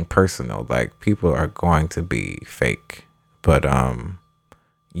everything personal. Like people are going to be fake, but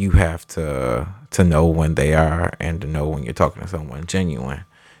you have to know when they are and to know when you're talking to someone genuine.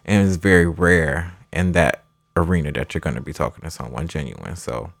 And it's very rare in that arena that you're going to be talking to someone genuine.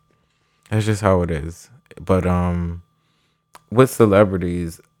 So that's just how it is. But with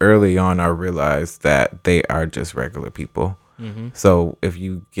celebrities, early on, I realized that they are just regular people. Mm-hmm. So if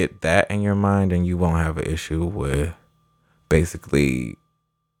you get that in your mind, then you won't have an issue with basically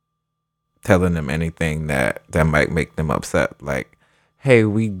telling them anything that might make them upset. Like, hey,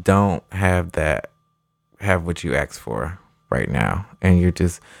 we don't have what you asked for right now. And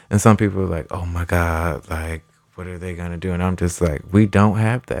some people are like, oh my God, like, what are they going to do? And I'm just like, we don't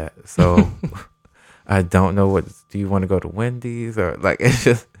have that. So I don't know do you want to go to Wendy's or like, it's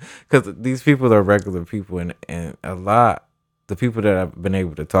just because these people are regular people and the people that I've been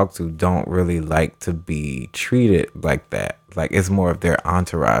able to talk to don't really like to be treated like that. Like it's more of their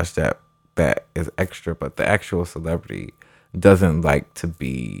entourage that is extra, but the actual celebrity doesn't like to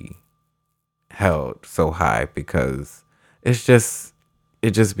be held so high because it just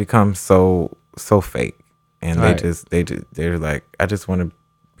becomes so fake. And Right. they're like, I just want to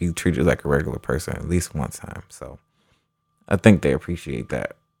be treated like a regular person at least one time. So I think they appreciate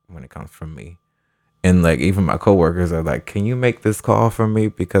that when it comes from me. And like even my coworkers are like, can you make this call for me?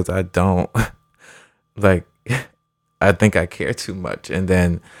 Because I don't like I think I care too much. And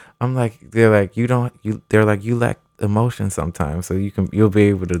then they're like, you lack emotion sometimes. So you'll be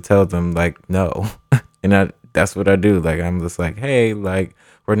able to tell them like, no. And that's what I do. Like I'm just like, hey, like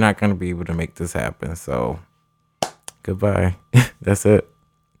we're not gonna be able to make this happen. So goodbye. That's it.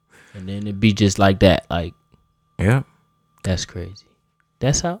 And then it'd be just like that. Like, Yeah. that's crazy.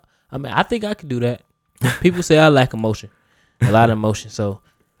 That's how, I think I could do that. People say I lack emotion, a lot of emotion. So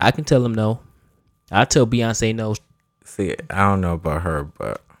I can tell them no. I tell Beyonce no. See, I don't know about her,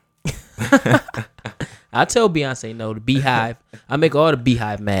 but I tell Beyonce no. The Beehive. I make all the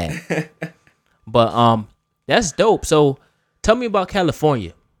Beehive mad. But that's dope. So tell me about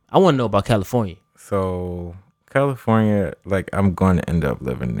California. I want to know about California. so California, like I'm going to end up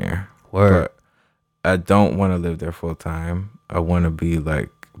living there. Word. But I don't want to live there full time. I want to be like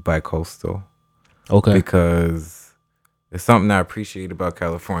bi-coastal Okay. because it's something I appreciate about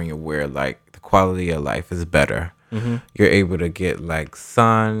California where like the quality of life is better. Mm-hmm. You're able to get like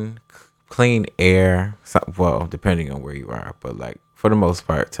sun, clean air. Well, depending on where you are, but like for the most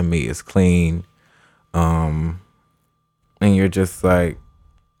part, to me, it's clean. And you're just like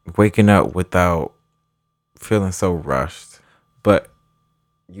waking up without feeling so rushed. But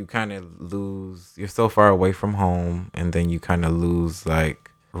you kind of lose, you're so far away from home, and then you kind of lose like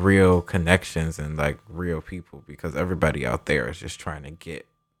real connections and like real people because everybody out there is just trying to get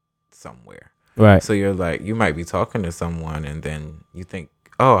somewhere. Right. So you're like, you might be talking to someone and then you think,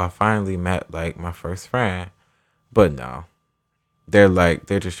 oh, I finally met like my first friend. But no, they're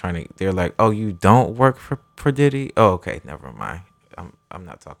just trying to, they're like, oh, you don't work for Diddy? Oh, okay, never mind. I'm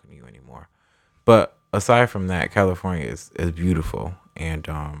not talking to you anymore. But aside from that, California is beautiful, and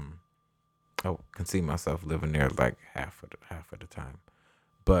I can see myself living there like half of the time.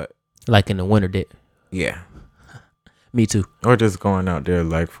 But Like in the winter, did. yeah, Me too. or just going out there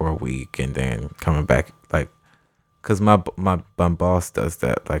like for a week and then coming back like, cause my boss does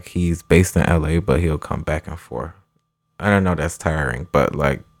that. Like he's based in LA, but he'll come back and forth. I don't know, that's tiring, but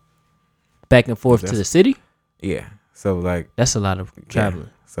like Back and forth to the city. yeah. So like That's a lot of traveling.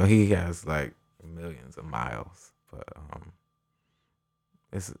 yeah. So he has like millions of miles, but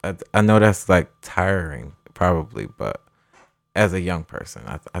it's I know that's like tiring probably, but as a young person,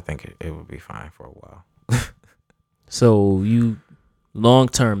 I think it would be fine for a while. So you long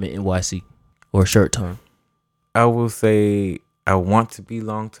term in NYC or short term? I will say I want to be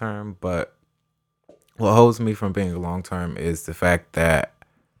long term, but what holds me from being long term is the fact that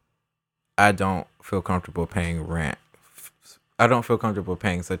I don't feel comfortable paying rent. I don't feel comfortable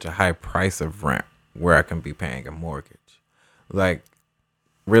paying such a high price of rent where I can be paying a mortgage. Like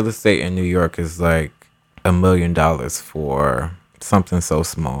real estate in New York is like $1 million for something so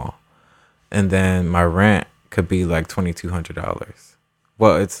small. And then my rent could be like $2,200.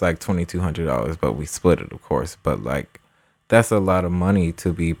 Well, it's like $2,200, but we split it, of course. But like, that's a lot of money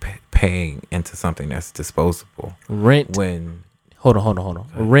to be paying into something that's disposable. Rent. When Hold on.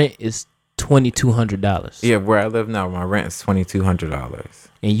 Rent is $2,200. yeah, where I live now, my rent is $2,200.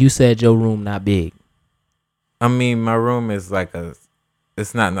 And you said your room not big. I mean, my room is like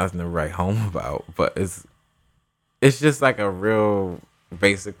it's not nothing to write home about, but it's just like a real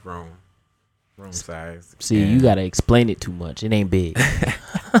basic room size. See, you gotta explain it too much. It ain't big.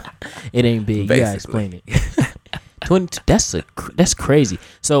 It ain't big. You gotta explain it. 22. That's crazy.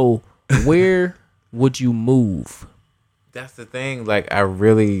 So where would you move? That's the thing. Like, I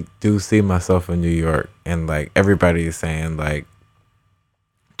really do see myself in New York, and like everybody is saying, like,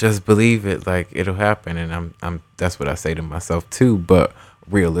 just believe it. Like, it'll happen, and I'm. That's what I say to myself too. But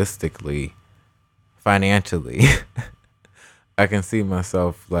realistically, financially, I can see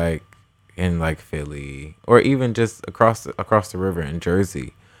myself like in like Philly or even just across the river in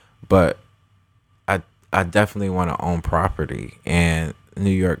Jersey. But I definitely want to own property, and New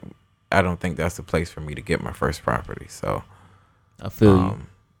York, I don't think that's the place for me to get my first property. So I feel you.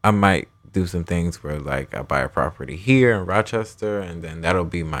 I might do some things where like I buy a property here in Rochester, and then that'll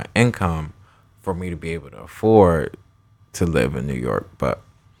be my income for me to be able to afford to live in New York. But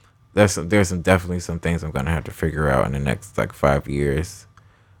there's definitely some things I'm gonna have to figure out in the next like 5 years.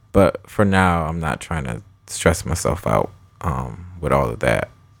 But for now, I'm not trying to stress myself out with all of that,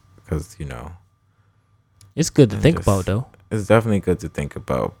 because It's good to think about though. it's definitely good to think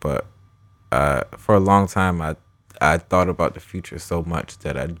about. But for a long time, I thought about the future so much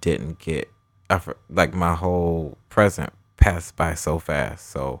that I didn't get. Like my whole present passed by so fast.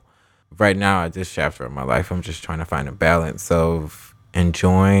 So right now, at this chapter of my life, I'm just trying to find a balance of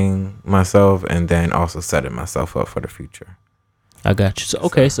enjoying myself and then also setting myself up for the future. I got you. So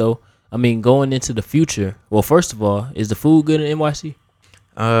okay, so I mean, going into the future. Well, first of all, is the food good in NYC?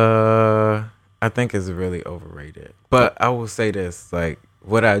 I think it's really overrated. But I will say this, like,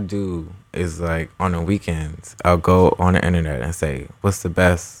 what I do is like on the weekends, I'll go on the internet and say, what's the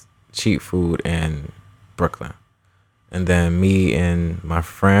best cheap food in Brooklyn? And then me and my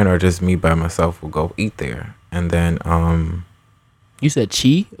friend or just me by myself will go eat there. And then You said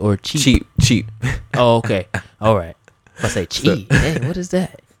cheap or cheap? cheap. Oh, okay. All right. I say cheap. Dang, what is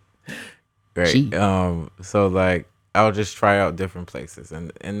that? Right. Cheap. So like I'll just try out different places,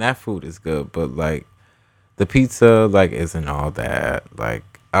 and that food is good, but like the pizza like isn't all that. Like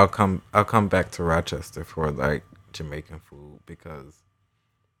I'll come back to Rochester for like Jamaican food because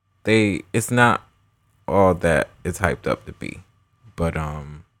it's not all that it's hyped up to be. But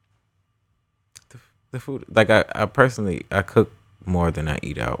the food, like I personally I cook more than I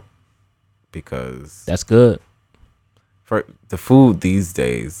eat out because That's good. for the food these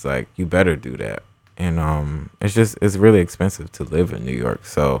days, like you better do that. And it's really expensive to live in New York,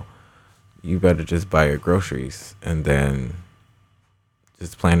 so you better just buy your groceries and then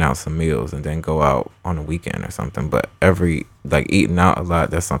just plan out some meals and then go out on a weekend or something. But eating out a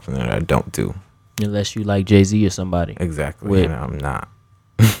lot, that's something that I don't do. Unless you like Jay-Z or somebody. Exactly. And I'm not.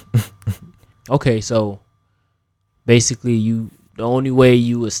 Okay, so basically the only way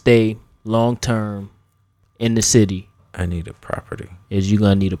you would stay long term in the city, I need a property. Is you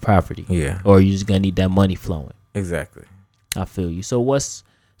gonna need a property. Yeah. Or you just gonna need that money flowing. Exactly. I feel you.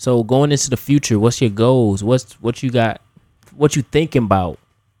 So going into the future, what's your goals? What you got? What you thinking about?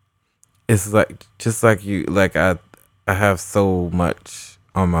 It's like just like you, like I have so much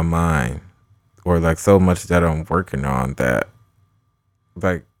on my mind, or like so much that I'm working on that,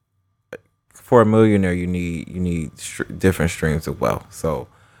 like for a millionaire, you need different streams of wealth. So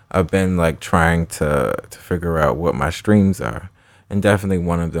I've been like trying to figure out what my streams are, and definitely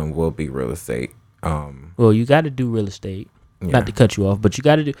one of them will be real estate. Well, you got to do real estate. Yeah. Not to cut you off, but you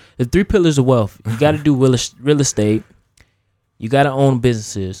got to do the 3 pillars of wealth. You got to do real estate. You got to own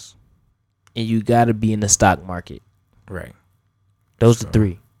businesses, and you got to be in the stock market. Right. Those are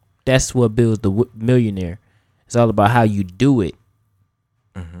 3. That's what builds the millionaire. It's all about how you do it.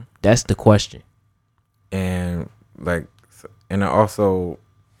 Mm-hmm. That's the question. And I also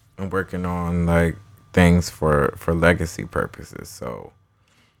am working on like things for legacy purposes. So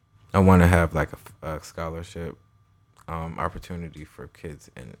I want to have like a scholarship opportunity for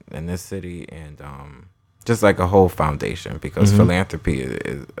kids in this city, and just like a whole foundation, because Mm-hmm. philanthropy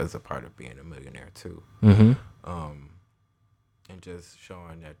is a part of being a millionaire too. Mm-hmm. And just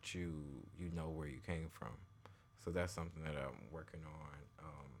showing that you know where you came from. So that's something that I'm working on.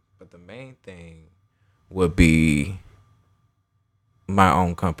 But the main thing would be my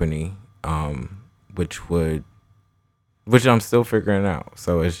own company, which I'm still figuring out.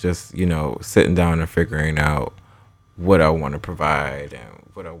 So it's just, sitting down and figuring out what I want to provide and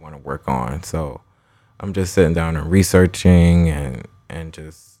what I want to work on. So I'm just sitting down and researching and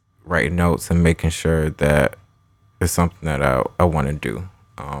just writing notes and making sure that it's something that I want to do.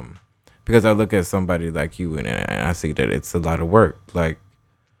 Because I look at somebody like you and I see that it's a lot of work. Like,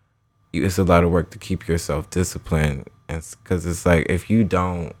 it's a lot of work to keep yourself disciplined. And because it's like, if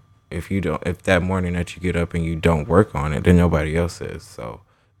that morning that you get up and you don't work on it, then nobody else is. So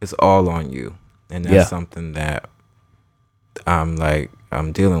it's all on you. And that's something that I'm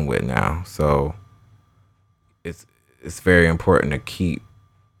dealing with now. So it's very important to keep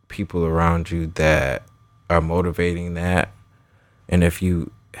people around you that are motivating that. And if you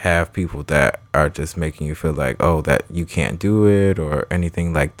have people that are just making you feel like, oh, that you can't do it or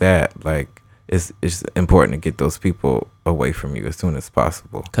anything like that, like it's important to get those people away from you as soon as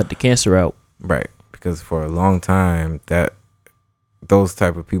possible. Cut the cancer out. Right. Because for a long time that those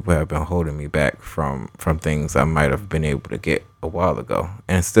type of people have been holding me back from things I might have been able to get a while ago.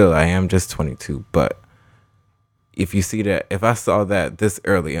 And still, I am just 22, but if I saw that this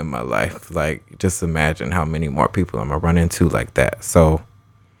early in my life, like, just imagine how many more people I'm gonna run into like that. So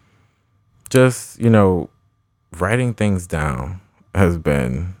just, writing things down has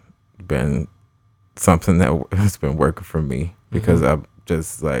been something that has been working for me, because I'm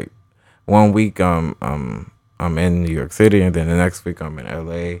just like, one week I'm in New York City, and then the next week I'm in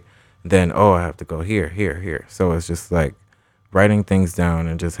LA, then I have to go here. So it's just like writing things down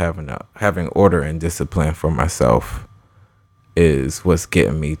and just having order and discipline for myself is what's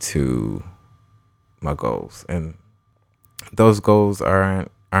getting me to my goals. And those goals aren't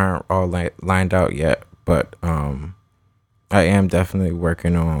all lined out yet, but I am definitely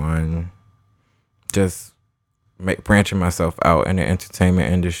working on just branching myself out in the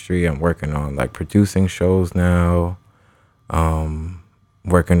entertainment industry. I'm working on like producing shows now,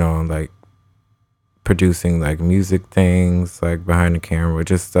 working on like producing like music things, like behind the camera,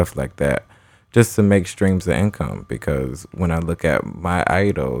 just stuff like that, just to make streams of income. Because when I look at my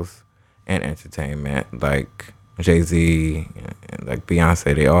idols in entertainment, like Jay-Z and like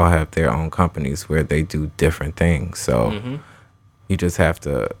Beyonce, they all have their own companies where they do different things. So you just have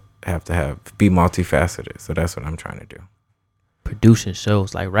to be multifaceted. So that's what I'm trying to do. Producing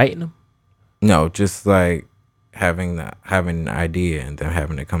shows, like writing them? No, just like having an idea and then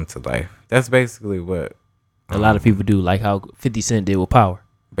having it come to life. That's basically what a lot of people do, like how 50 Cent did with Power.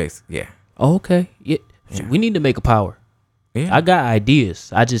 Basically, yeah. Oh, okay. Yeah. We need to make a Power. Yeah. I got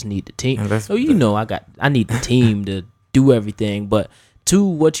ideas. I just need the team. I need the team to do everything. But to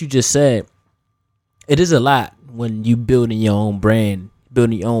what you just said, it is a lot when you building your own brand,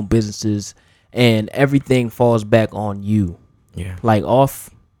 building your own businesses, and everything falls back on you. Yeah. Like off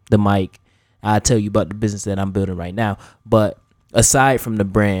the mic, I'll tell you about the business that I'm building right now. But aside from the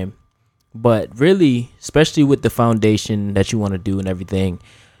brand, but really, especially with the foundation that you want to do and everything,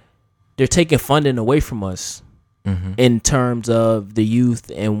 they're taking funding away from us in terms of the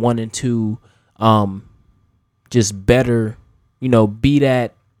youth and wanting to just better, be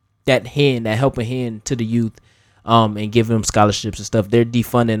that hand, that helping hand to the youth, and give them scholarships and stuff. They're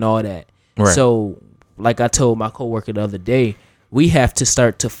defunding all that. Right. So, like I told my coworker the other day, we have to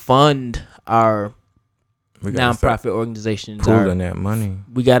start to fund our nonprofit organizations. Pooling that money.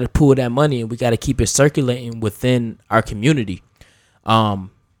 We got to pool that money, and we got to keep it circulating within our community. And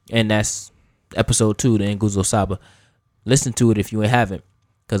that's episode 2, the Nguzo Saba. Listen to it if you haven't,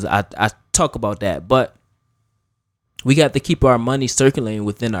 because I talk about that. But we got to keep our money circulating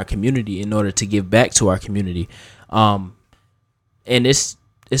within our community in order to give back to our community. And it's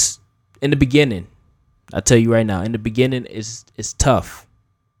in the beginning. I tell you right now, in the beginning, it's tough.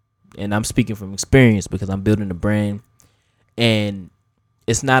 And I'm speaking from experience because I'm building a brand, and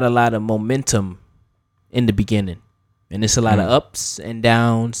it's not a lot of momentum in the beginning, and it's a lot of ups and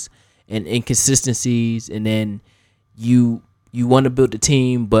downs and inconsistencies. And then you want to build a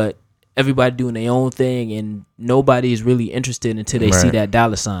team, but everybody doing their own thing, and nobody is really interested until they see that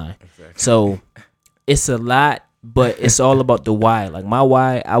dollar sign. Exactly. So it's a lot, but it's all about the why. Like my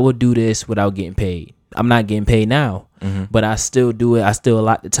why, I would do this without getting paid. I'm not getting paid now, but I still do it. I still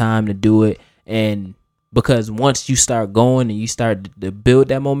allot the time to do it. And because once you start going and you start to build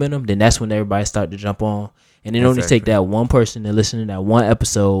that momentum, then that's when everybody start to jump on. And it only take that one person to listen to that one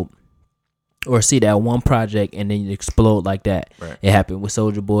episode or see that one project, and then you explode like that. Right. It happened with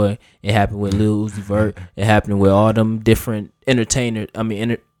Soulja Boy. It happened with Lil Uzi Vert. It happened with all them different entertainers.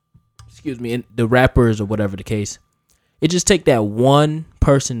 The rappers or whatever the case. It just take that one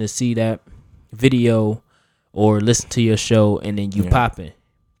person to see that video or listen to your show, and then you popping.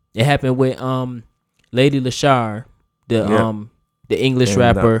 It happened with Lady Lashar, the English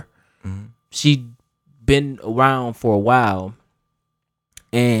rapper. She been around for a while,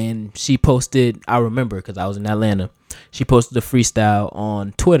 and she posted, I remember because I was in Atlanta, she posted a freestyle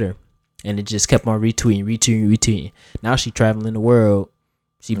on Twitter, and it just kept on retweeting. Now she traveling the world.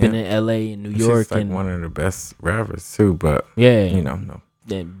 She been in LA and New York. She's like one of the best rappers too, but no.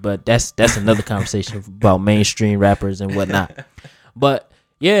 But that's another conversation about mainstream rappers and whatnot. But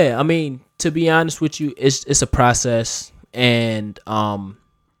yeah, I mean, to be honest with you, it's a process, and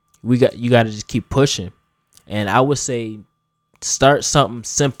you got to just keep pushing. And I would say start something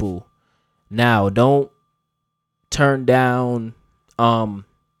simple now. Don't turn down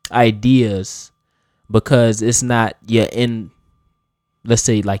ideas because it's not your end. Let's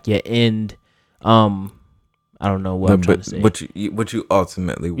say like your end. I don't know what I'm trying to say. What you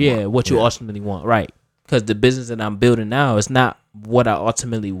ultimately want. Yeah, what you ultimately want, right? Because the business that I'm building now is not what I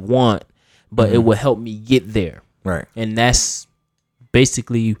ultimately want, but it will help me get there. Right. And that's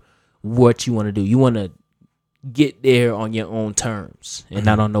basically what you want to do. You want to get there on your own terms and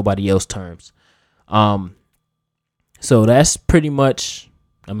not on nobody else's terms. So that's pretty much,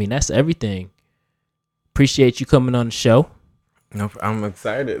 that's everything. Appreciate you coming on the show. No, I'm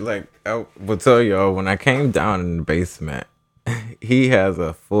excited. Like I will tell y'all, when I came down in the basement, he has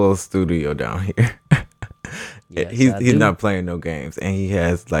a full studio down here. Yes, he's not playing no games, and he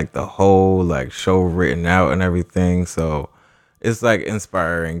has like the whole like show written out and everything. So it's like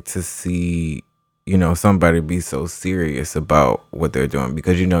inspiring to see, somebody be so serious about what they're doing,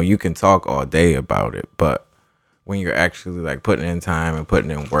 because you can talk all day about it, but when you're actually like putting in time and putting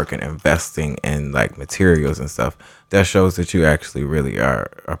in work and investing in like materials and stuff, that shows that you actually really are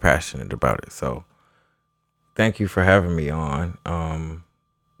passionate about it. So thank you for having me on.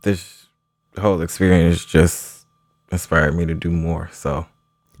 This whole experience just inspired me to do more. So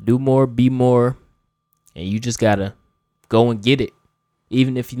do more, be more, and you just gotta go and get it,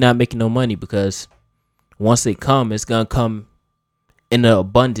 even if you're not making no money, because once it come, it's gonna come in the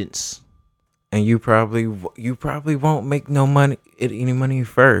abundance. And you probably won't make any money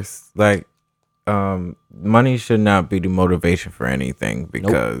first. Like, money should not be the motivation for anything,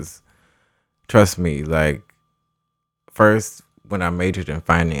 because trust me, like, first when I majored in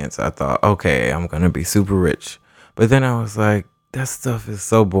finance, I thought, okay, I'm gonna be super rich. But then I was like, that stuff is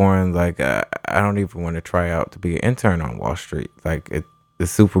so boring. Like, I don't even want to try out to be an intern on Wall Street. Like,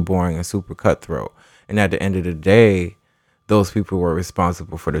 it's super boring and super cutthroat. And at the end of the day, those people were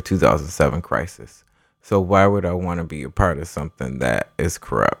responsible for the 2007 crisis. So why would I want to be a part of something that is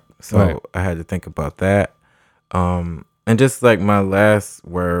corrupt? So I had to think about that. And just like my last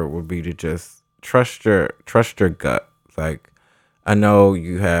word would be to just trust your gut. Like, I know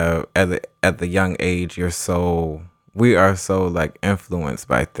you have at the young age, you're so we are so like influenced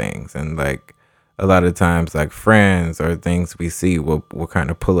by things, and like a lot of times like friends or things we see will kind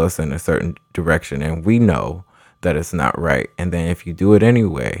of pull us in a certain direction, and we know that it's not right. And then if you do it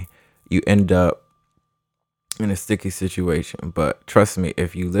anyway, you end up in a sticky situation. But trust me,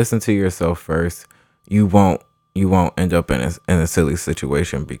 if you listen to yourself first, you won't end up in a silly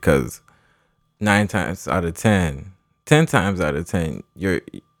situation, because 9 times out of 10, 10 times out of 10, your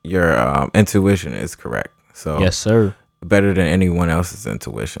intuition is correct. So Yes, sir. better than anyone else's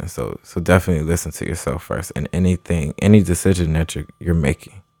intuition. So definitely listen to yourself first in any decision that you're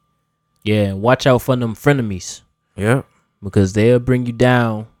making. Yeah, and watch out for them frenemies, Yep. because they'll bring you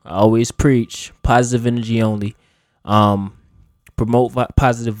down. I always preach positive energy only. Promote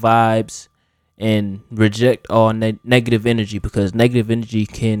positive vibes and reject all negative energy, because negative energy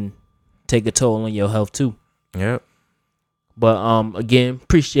can take a toll on your health too. Yep. But again,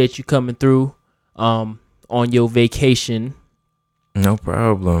 appreciate you coming through on your vacation. No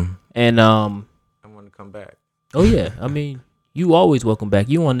problem. And I want to come back. oh yeah, I mean, you always welcome back.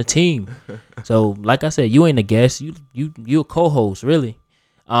 You on the team. So like I said, you ain't a guest. You a co-host, really.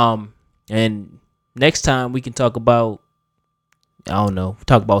 And next time we can talk about, I don't know,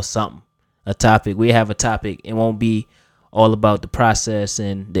 talk about something, a topic. We have a topic. It won't be all about the process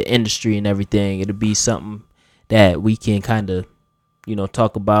and the industry and everything. It'll be something that we can kind of,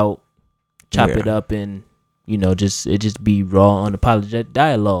 talk about, chop it up, and just be raw, unapologetic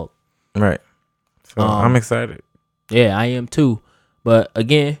dialogue. Right. So I'm excited. Yeah, I am too. But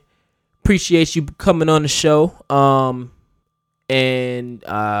again, appreciate you coming on the show. And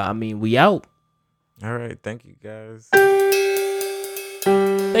I mean, we out. All right. Thank you, guys.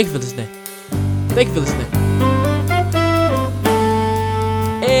 Thank you for listening.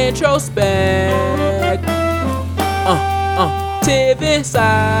 Introspect. Tiv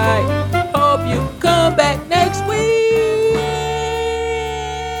inside. Hope you come back next week.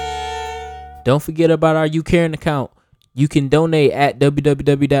 Don't forget about our YouCaring account. You can donate at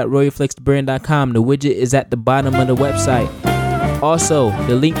www.royalflexthebrand.com. The widget is at the bottom of the website. Also,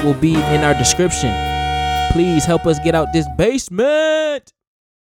 the link will be in our description. Please help us get out this basement.